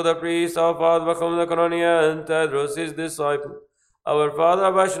is the priest, our Father, Bacchum the Coronia, and Tedros his disciple. Our Father,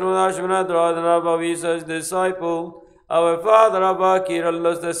 Abba Shmuel, Ashmanadra, and Abba Visa his disciple. Our Father, Abba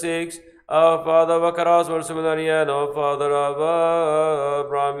Kirillus the sixth. Our Father, Abba Karas, Seminarian. Our Father, Abba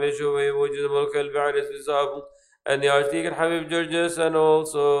Abraham Vishuvi, which is the Mulkel Baris disciple. And the Archdeacon Habib Georges, and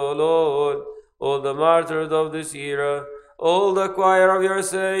also, Lord, all the martyrs of this era, all the choir of your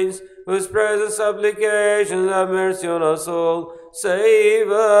saints, whose prayers and supplications have mercy on us all.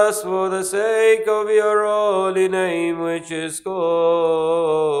 Save us for the sake of your holy name, which is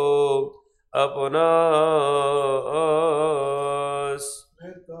called upon us.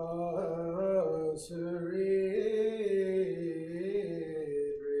 Let us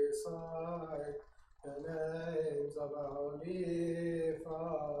recite the names of our holy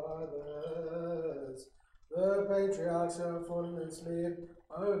fathers. The patriarchs have fallen asleep.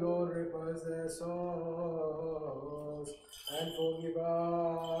 O Lord, repose their souls and forgive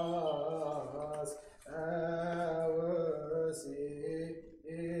us our sins.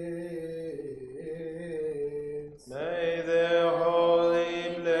 May their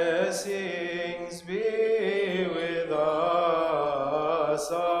holy blessings be with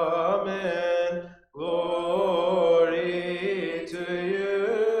us. Amen. Glory to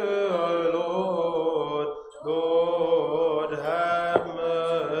you, O Lord. Lord, have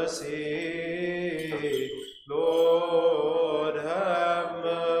mercy. Lord, have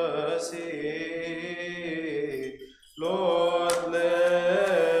mercy. Lord,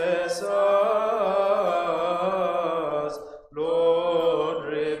 bless us. Lord,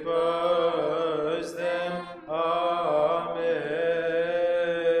 repose them. Amen.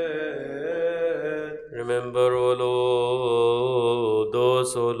 Remember, O Lord,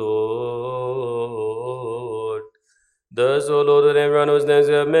 those, O Lord, those, O Lord, and everyone whose names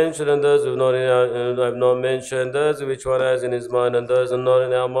we have mentioned, and those who have not mentioned, those which one has in his mind, and those who are not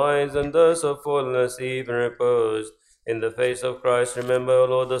in our minds, and those who have fallen asleep and reposed in the face of Christ. Remember, O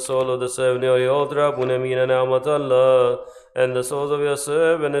Lord, the soul of the servant of your altar, Abu Namin and Almatallah, and the souls of your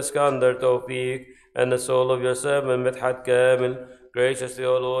servant Iskandar Tawfiq, and the soul of your servant Midhat Kamil. Graciously,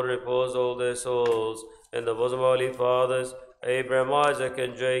 O Lord, repose all their souls in the bosom of holy fathers, Abraham, Isaac,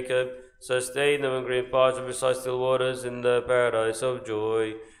 and Jacob. Sustain them in green pastures beside still waters in the paradise of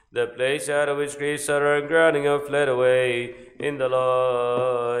joy, the place out of which grief, sorrow, and groaning have fled away, in the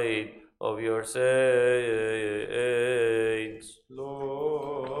light of your saints.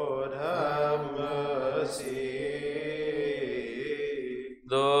 Lord, have mercy.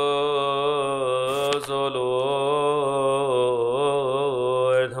 Those, O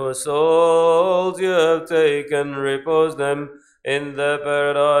Lord, whose souls you have taken, repose them in the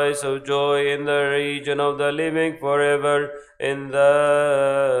paradise of joy, in the region of the living forever, in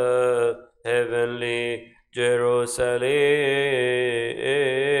the heavenly Jerusalem,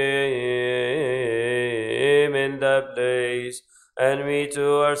 in that place. And we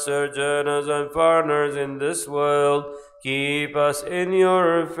too are sojourners and foreigners in this world. Keep us in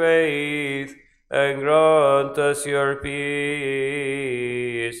your faith, and grant us your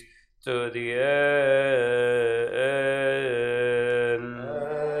peace to the end.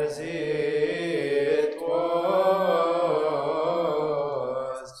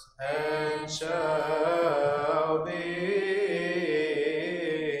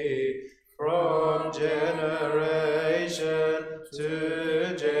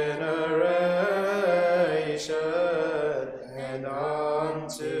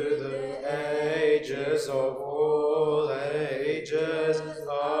 of all ages.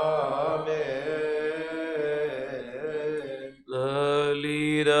 Amen.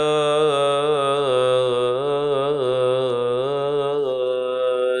 Lead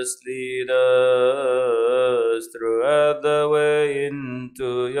us throughout the way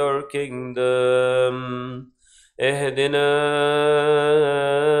into your kingdom. اهدنا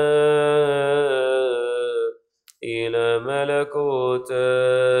إلى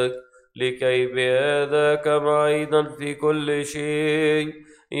ملكوتك لكي بهذاك أيضا في كل شيء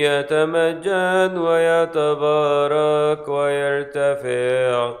يتمجد ويتبارك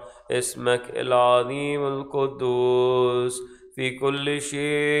ويرتفع اسمك العظيم القدوس في كل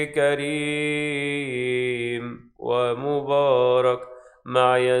شيء كريم ومبارك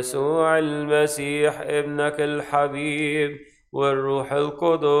مع يسوع المسيح ابنك الحبيب والروح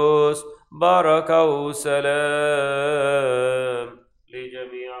القدس بركة وسلام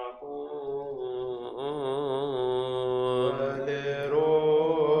لجميعكم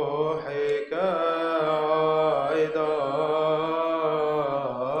ولروحك أيضا.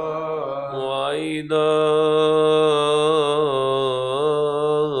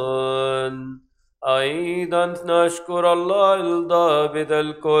 أيضا نشكر الله الضابط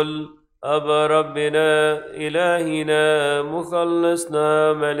الكل أبا ربنا إلهنا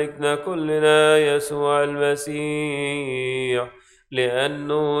مخلصنا ملكنا كلنا يسوع المسيح،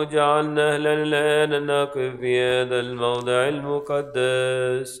 لأنه جعلنا أهلا الآن نقف في هذا الموضع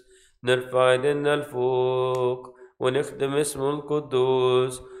المقدس نرفع يدنا الفوق ونخدم اسمه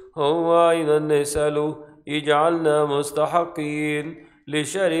القدوس. هو أيضا نسأله يجعلنا مستحقين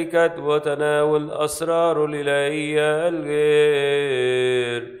لشركة وتناول أسرار الإلهية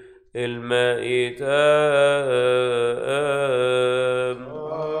الغير المائتة.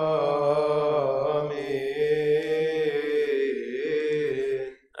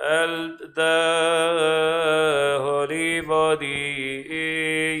 The holy body.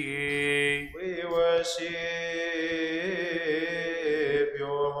 We worship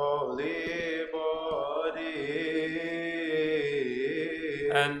your holy body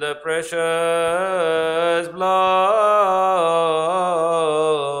And the precious blood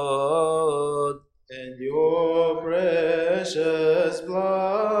and your precious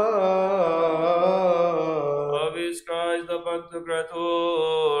blood of His Christ the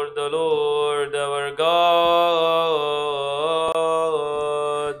Pantocrator, the Lord our God.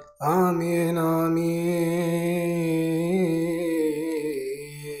 Amen,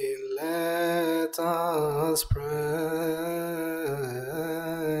 let us pray.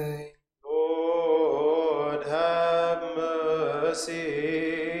 Lord, have mercy.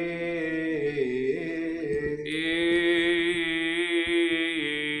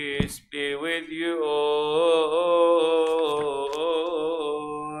 Peace be with you all.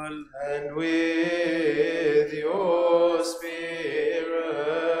 And with your spirit.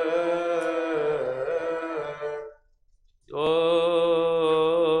 O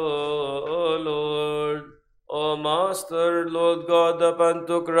Lord, O Master, Lord God the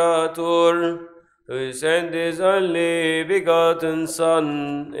Pantocrator, who sent His only begotten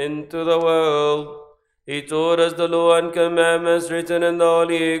Son into the world, He taught us the law and commandments written in the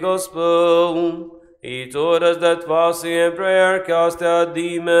Holy Gospel. He taught us that fasting and prayer cast out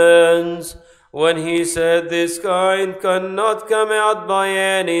demons. When He said this kind cannot come out by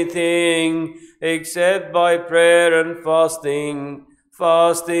anything except by prayer and fasting.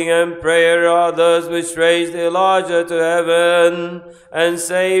 Fasting and prayer are those which raised Elijah to heaven and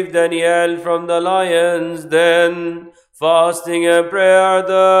saved Daniel from the lion's den. Fasting and prayer are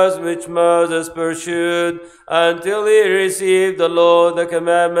those which Moses pursued until he received the law, the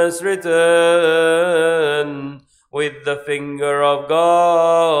commandments written with the finger of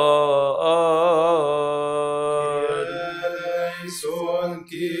God.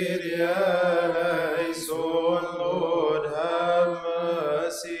 Kyrie eleison, Lord, have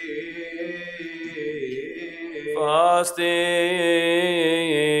mercy. Fasting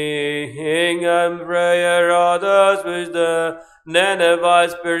and prayer are those which the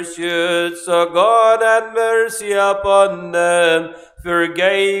Ninevites pursued, so God had mercy upon them,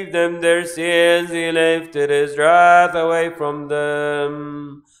 forgave them their sins, He lifted His wrath away from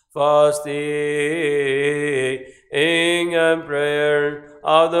them. Fasting and prayer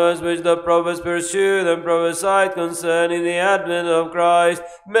are those which the prophets pursued and prophesied concerning the advent of Christ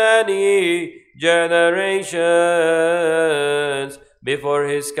many generations before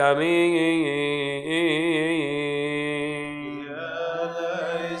His coming.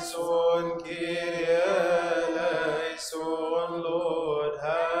 Kyrie eleison, Lord,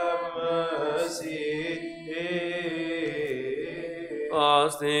 have mercy.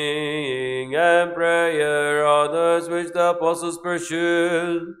 Fasting and prayer are those which the apostles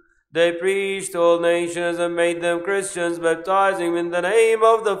pursued. They preached to all nations and made them Christians, baptizing in the name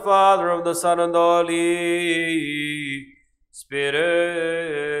of the Father, of the Son, and the Holy Spirit.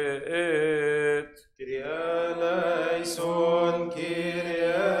 Kyrie eleison, Kyrie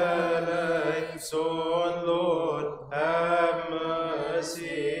eleison, Lord, have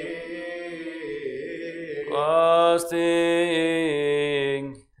mercy. Fasting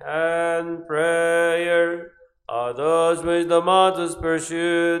and prayer are those which the martyrs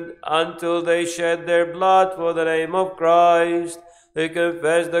pursued until they shed their blood for the name of Christ. They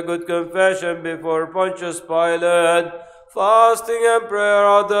confessed the good confession before Pontius Pilate. Fasting and prayer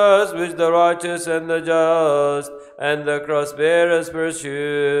are those which the righteous and the just and the cross-bearers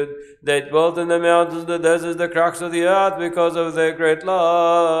pursued. They dwelt in the mountains, the deserts, the cracks of the earth because of their great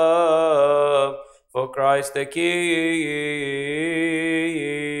love for Christ the King.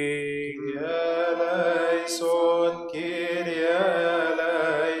 Kyrie eleison, Kyrie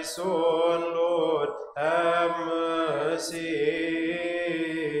eleison, Lord, have mercy.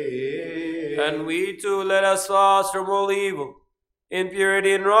 And we too, let us fast from all evil, in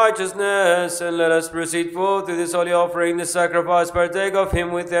purity and righteousness, and let us proceed forth to this holy offering, this sacrifice, partake of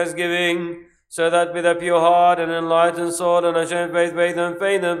him with thanksgiving, so that with a pure heart and enlightened soul and ashamed faith, and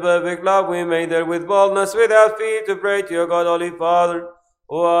perfect love, we may there with boldness, without fear, to pray to your God, Holy Father,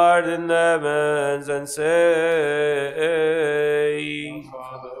 who art in the heavens, and say, Our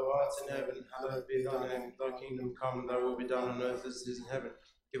Father, who art in heaven, hallowed be thy name. Thy kingdom come, thy will be done on earth as it is in heaven.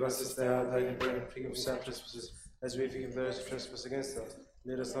 Give us this day our daily bread, and forgive us our trespasses, as we forgive those who trespass against us.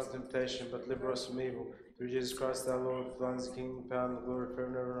 Lead us not into temptation, but deliver us from evil. Through Jesus Christ our Lord, for thine is the kingdom, power, and the glory forever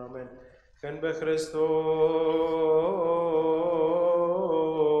and ever. Amen. Fen be Christo,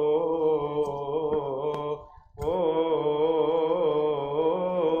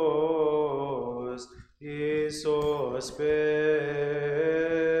 Isos pensiois.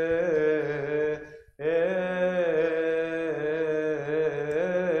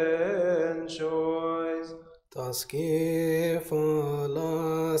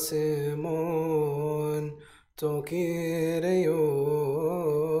 Taskifala Simon Tokireo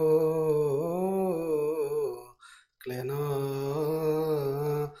Klena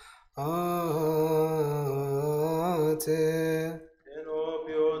Ate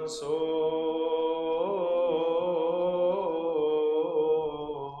Enopion so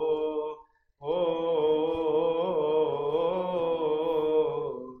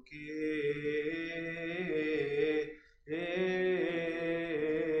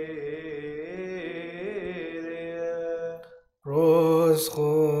Ros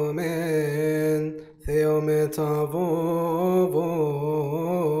Chomen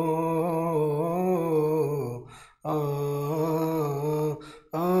Theometavovo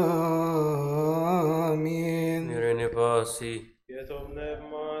Amin. Irene Pasi, Pietom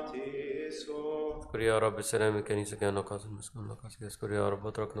pneumatiso. اذكر يا رب سلام الكنيسة كان قاسم مسكون لقاسك. اذكر يا رب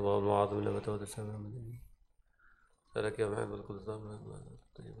اتركنا بعض معاذ من لبتوت السماء من سألك يا محب القدس طيب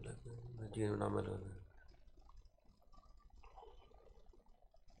نجينا من عمل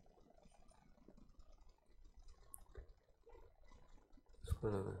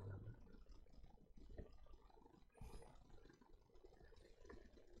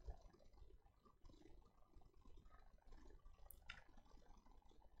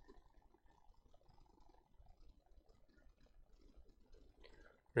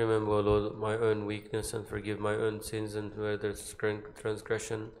Remember, O Lord, my own weakness, and forgive my own sins, and where there's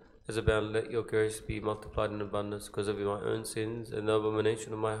transgression is abound, let your grace be multiplied in abundance. Because of my own sins and the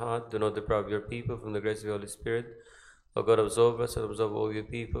abomination of my heart, do not deprive your people from the grace of the Holy Spirit. O God, absolve us and absolve all your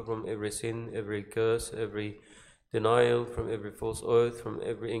people from every sin, every curse, every denial, from every false oath, from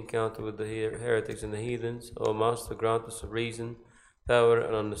every encounter with the heretics and the heathens. O Master, grant us reason, power,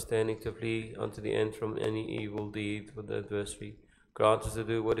 and understanding to flee unto the end from any evil deed for the adversary. Grant us to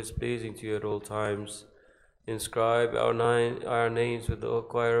do what is pleasing to you at all times. Inscribe our names with the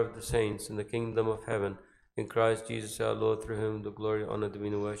choir of the saints in the kingdom of heaven. In Christ Jesus our Lord, through whom the glory, honor,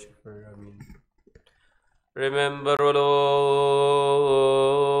 dominion, worship forever. Amen. Remember, O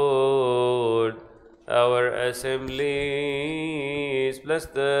Lord, our assemblies, bless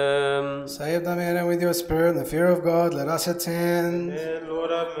them. Save them in and with your spirit and the fear of God. Let us attend. And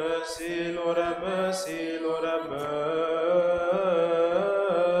Lord have mercy, Lord have mercy, Lord have mercy.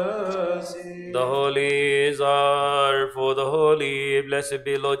 The holies are for the holy. Blessed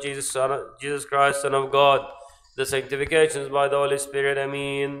be Lord Jesus Christ, Son of God, the sanctifications by the Holy Spirit.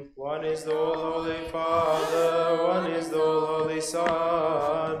 Amen. One is the all-holy Father, one is the all-holy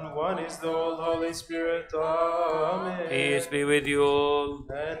Son, one is the all-holy Spirit. Amen. Peace be with you all.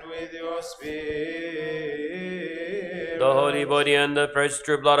 And with your spirit. The holy body and the precious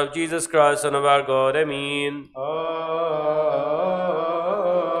true blood of Jesus Christ, Son of our God. Amen.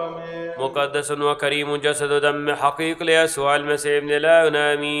 آمين. مقدس وكريم جسد ودم حقيق ليسوع المسيح ابن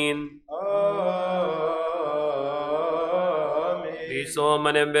الله. آمين. Vi som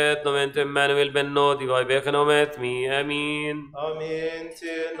man embet noment Emmanuel ben nådig var beken om et mi. Amen. Amen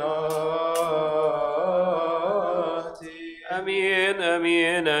till nati. Amen,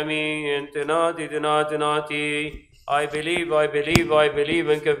 amen, amen. Tenati, tenati, tenati. I believe, I believe, I believe,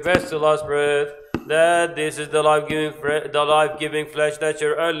 and confess to last breath that this is the life-giving flesh, that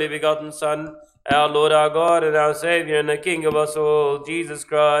your only begotten Son, our Lord, our God, and our Savior, and the King of us all, Jesus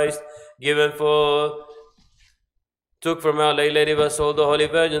Christ, given for, took from our Lady of us all, the Holy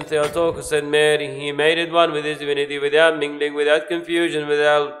Virgin Theotokos and Mary. He made it one with his divinity, without mingling, without confusion,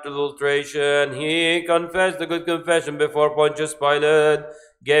 without adulteration. He confessed the good confession before Pontius Pilate,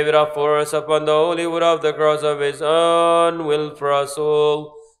 gave it up for us upon the holy wood of the cross of his own will for us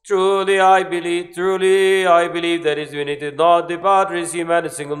all. Truly I believe that his divinity did not depart, receive man, a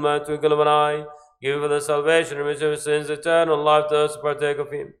single man, twinkle of an eye, given for the salvation, remission of sins, eternal life to us, partake of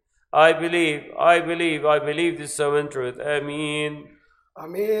him. I believe this so in truth. Amen.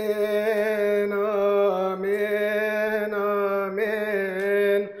 Amen, amen,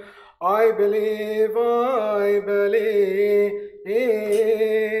 amen. I believe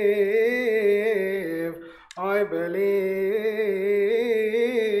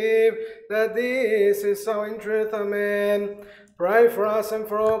that this is so in truth. Amen. Pray for us and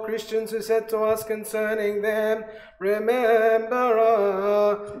for all Christians who said to us concerning them, remember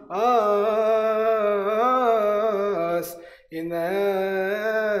us in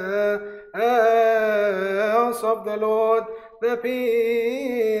the house of the Lord. The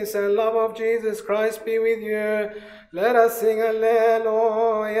peace and love of Jesus Christ be with you. Let us sing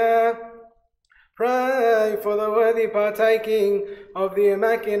Alleluia. Pray for the worthy partaking of the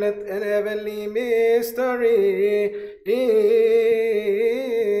immaculate and heavenly mysteries.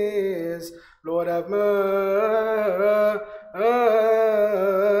 Lord, have mercy.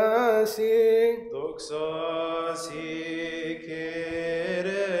 Doxa si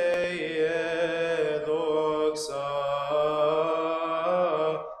Kyrie, doxa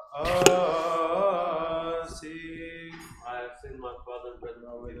si. I have sinned, my father and brethren,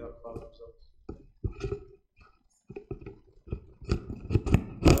 Now we have found ourselves.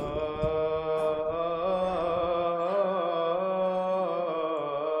 Oh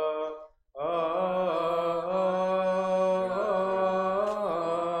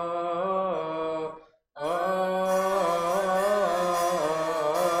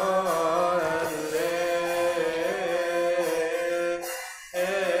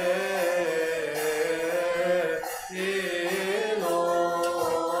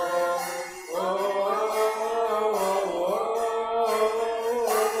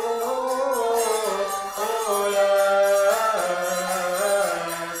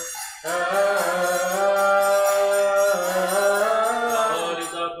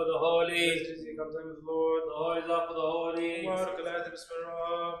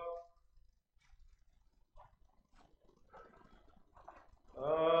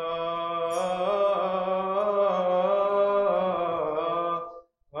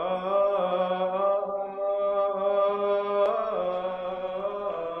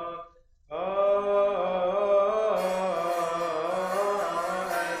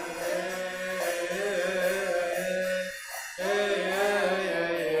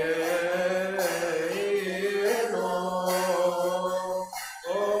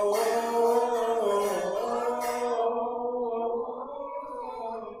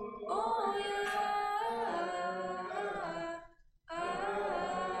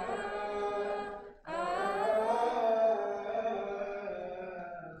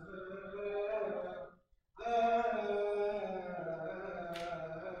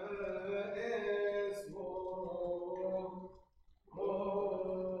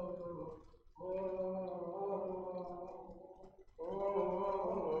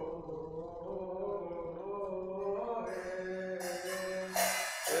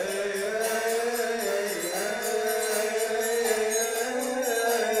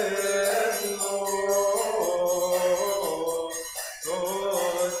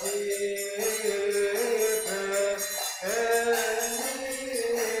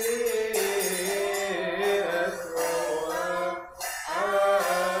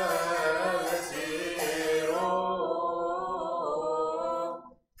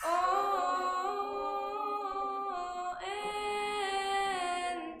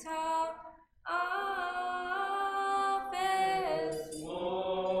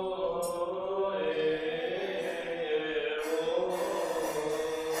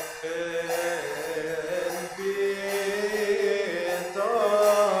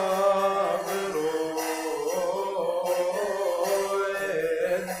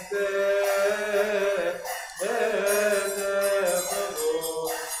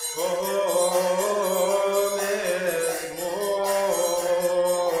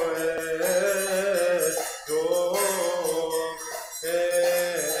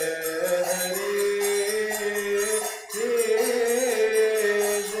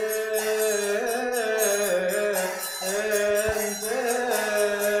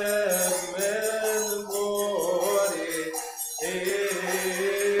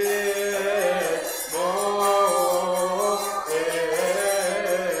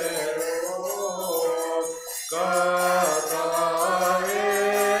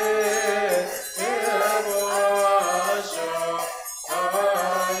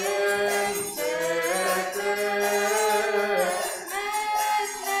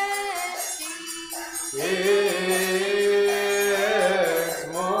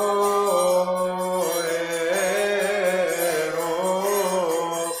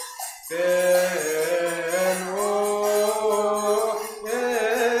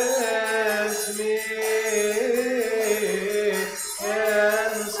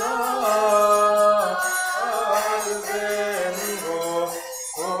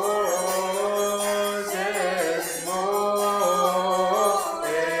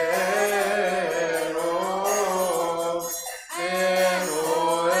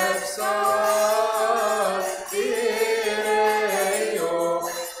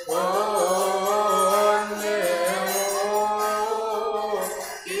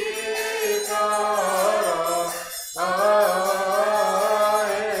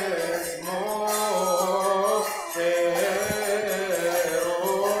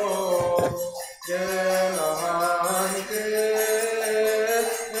Praise God in all His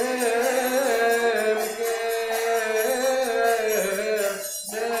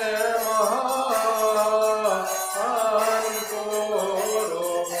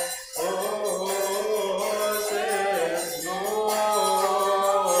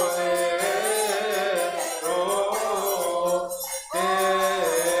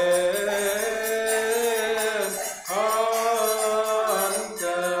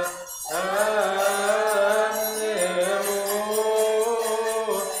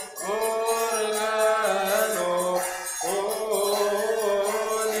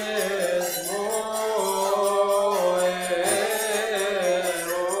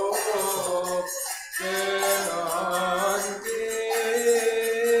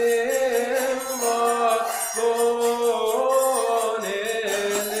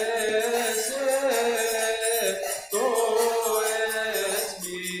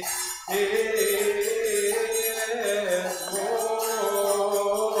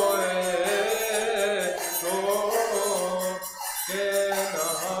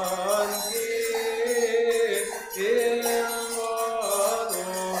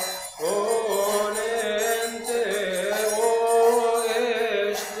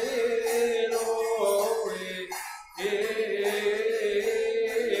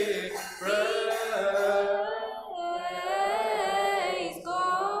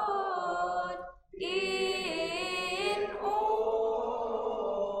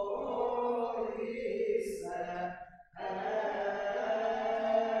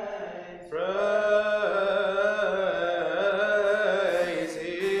Praise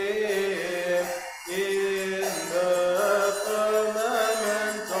Him in the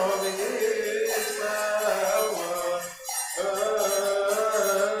firmament of His power.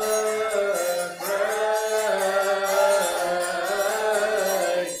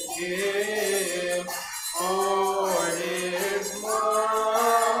 Praise Him for His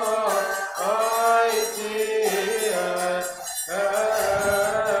mighty acts.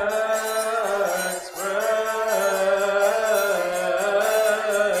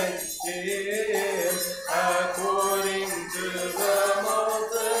 Praise Him according to the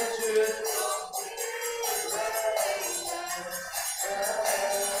multitude.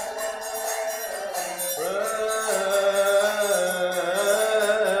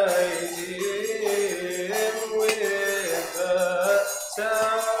 Praise Him with the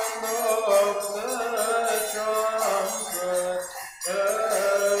sound of the trumpet.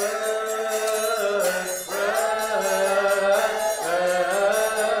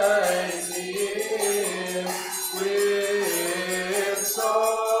 Praise Him with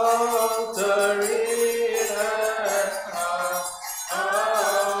psaltery and harp.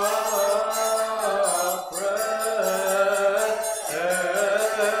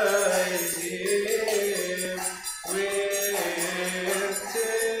 Praise Him with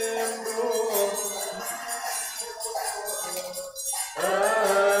timbrels.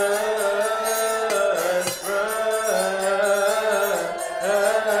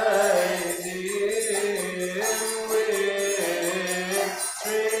 Praise Him with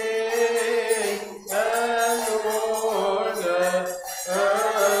string and organ.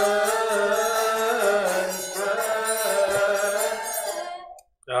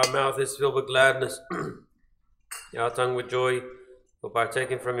 Our mouth is filled with gladness, our tongue with joy, for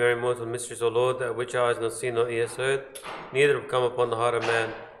partaking from your immortal mysteries, O Lord, that which eye has not seen nor ears heard, neither have come upon the heart of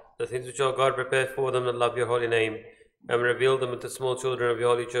man, the things which our God prepared for them that love your holy name, and revealed them unto small children of your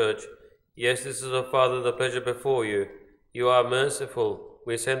holy church. Yes, this is, O Father, the pleasure before you. You are merciful.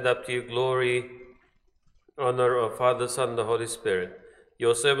 We send up to you glory, honor of Father, Son, and the Holy Spirit.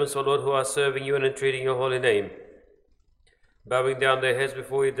 Your servants, O Lord, who are serving you and entreating your holy name, bowing down their heads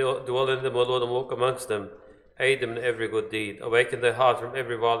before you, dwell in them, O Lord, and walk amongst them. Aid them in every good deed. Awaken their heart from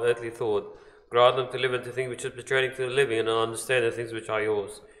every vile earthly thought. Grant them to live into things which are pertaining to the living, and understand the things which are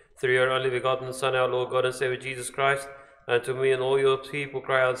yours. Through your only begotten Son, our Lord God and Savior Jesus Christ, and to me and all your people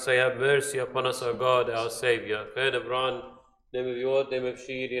cry out and say, have mercy upon us, O God, our Savior. Fed of Ran, name of Yod, name of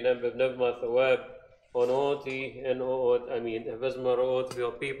Shiri, name of Nabma Thawab, on Oti and Ot, I mean, Vesmarot,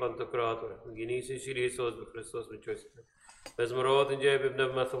 your people unto Krator. Ginisi Shiri, Sos, Christos, rejoice. Vesmarot and Jab,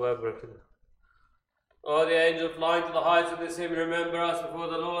 Nabma Thawab, all the angels flying to the heights of this hymn, remember us before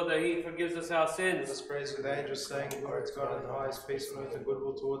the Lord, that He forgives us our sins. Let us praise with angels, saying, Glory to God in the highest, peace on earth and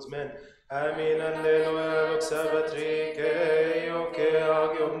goodwill towards men. Amin, alleluia, luxabatrike, ioke,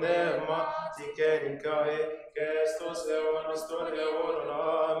 agium nema, tike ninkae, kestos leonos, ton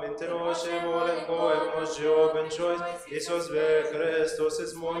leonon, minteroshe, volen goem, nos joben choice, Isos ve Christos,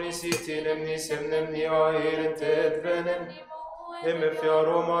 es monis itinem nisem nem nia, irin ted venen. Emme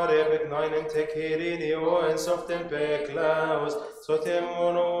fiaromare begnainen tekirini o en soften beklaus, sotem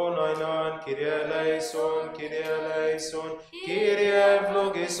mono nainan, Kyrie eleison, Kyrie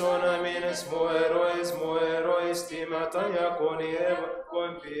vlogison, amines moerois, timata koni eva,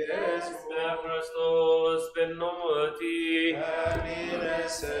 pies, Christos ben nomati.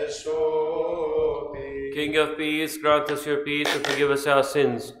 amines eshopi. King of peace, grant us your peace and forgive us our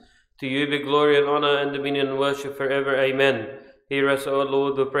sins. To you be glory and honor and dominion and worship forever. Amen. Hear us, O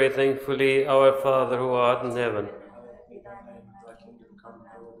Lord, we pray thankfully, our Father who art in heaven. Thy kingdom come,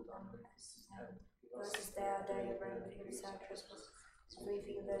 thy will be done on earth as in heaven. Give us this day our daily bread, and forgive us our trespasses, as we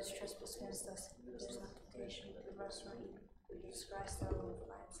forgive those who trespass against us. Lead us not into temptation, but deliver us from evil. Through Jesus Christ our Lord,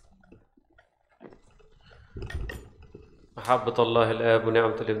 light. محبة الله الآب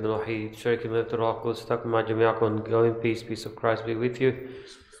ونعمة الابن الوحيد شركة موهبة الروح القدس تكن مع جميعكم. Go in peace of Christ be with you.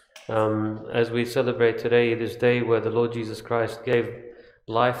 As we celebrate today this day where the Lord Jesus Christ gave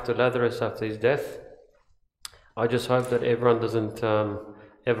life to Lazarus after his death, I just hope that everyone doesn't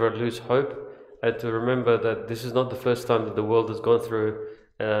ever lose hope, and to remember that this is not the first time that the world has gone through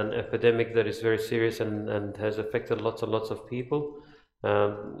an epidemic that is very serious and has affected lots and lots of people,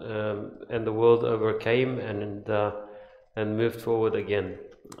 and the world overcame and moved forward again.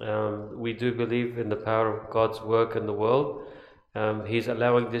 We do believe in the power of God's work in the world. He's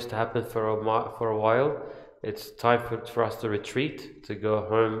allowing this to happen for a while. It's time for us to retreat, to go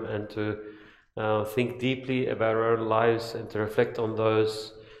home and to think deeply about our own lives and to reflect on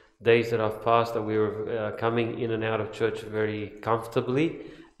those days that have passed, that we were coming in and out of church very comfortably,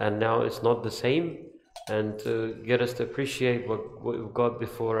 and now it's not the same, and to get us to appreciate what we've got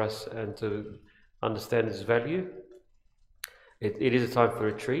before us and to understand its value. It is a time for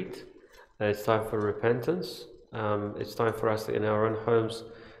retreat, it's time for repentance, it's time for us in our own homes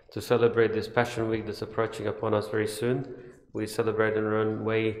to celebrate this Passion Week that's approaching upon us very soon. We celebrate in our own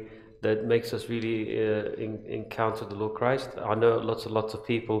way that makes us really encounter the Lord Christ. I know lots of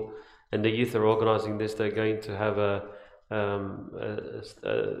people, and the youth are organizing this. They're going to have a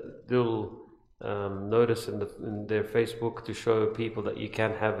dual notice in their Facebook to show people that you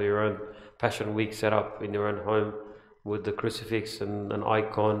can have your own Passion Week set up in your own home with the crucifix and an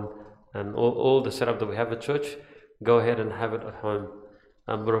icon and all the setup that we have at church. Go ahead and have it at home.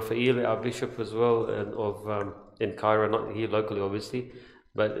 Rafael, our bishop as well, in Cairo, not here locally obviously,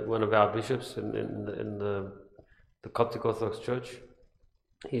 but one of our bishops in the Coptic Orthodox Church,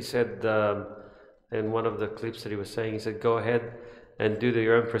 he said in one of the clips that he was saying, he said, go ahead and do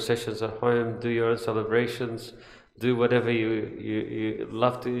your own processions at home, do your own celebrations, do whatever you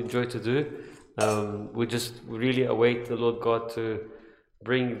love to enjoy to do. We just really await the Lord God to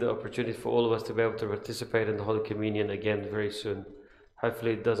bring the opportunity for all of us to be able to participate in the Holy Communion again very soon.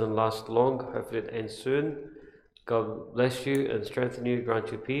 Hopefully it doesn't last long, hopefully it ends soon. God bless you and strengthen you, grant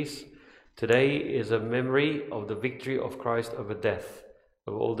you peace. Today is a memory of the victory of Christ over death,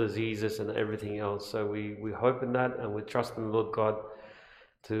 of all diseases and everything else. So we hope in that, and we trust in the Lord God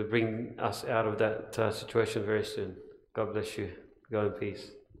to bring us out of that situation very soon. God bless you. Go in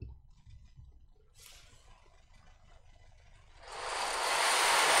peace.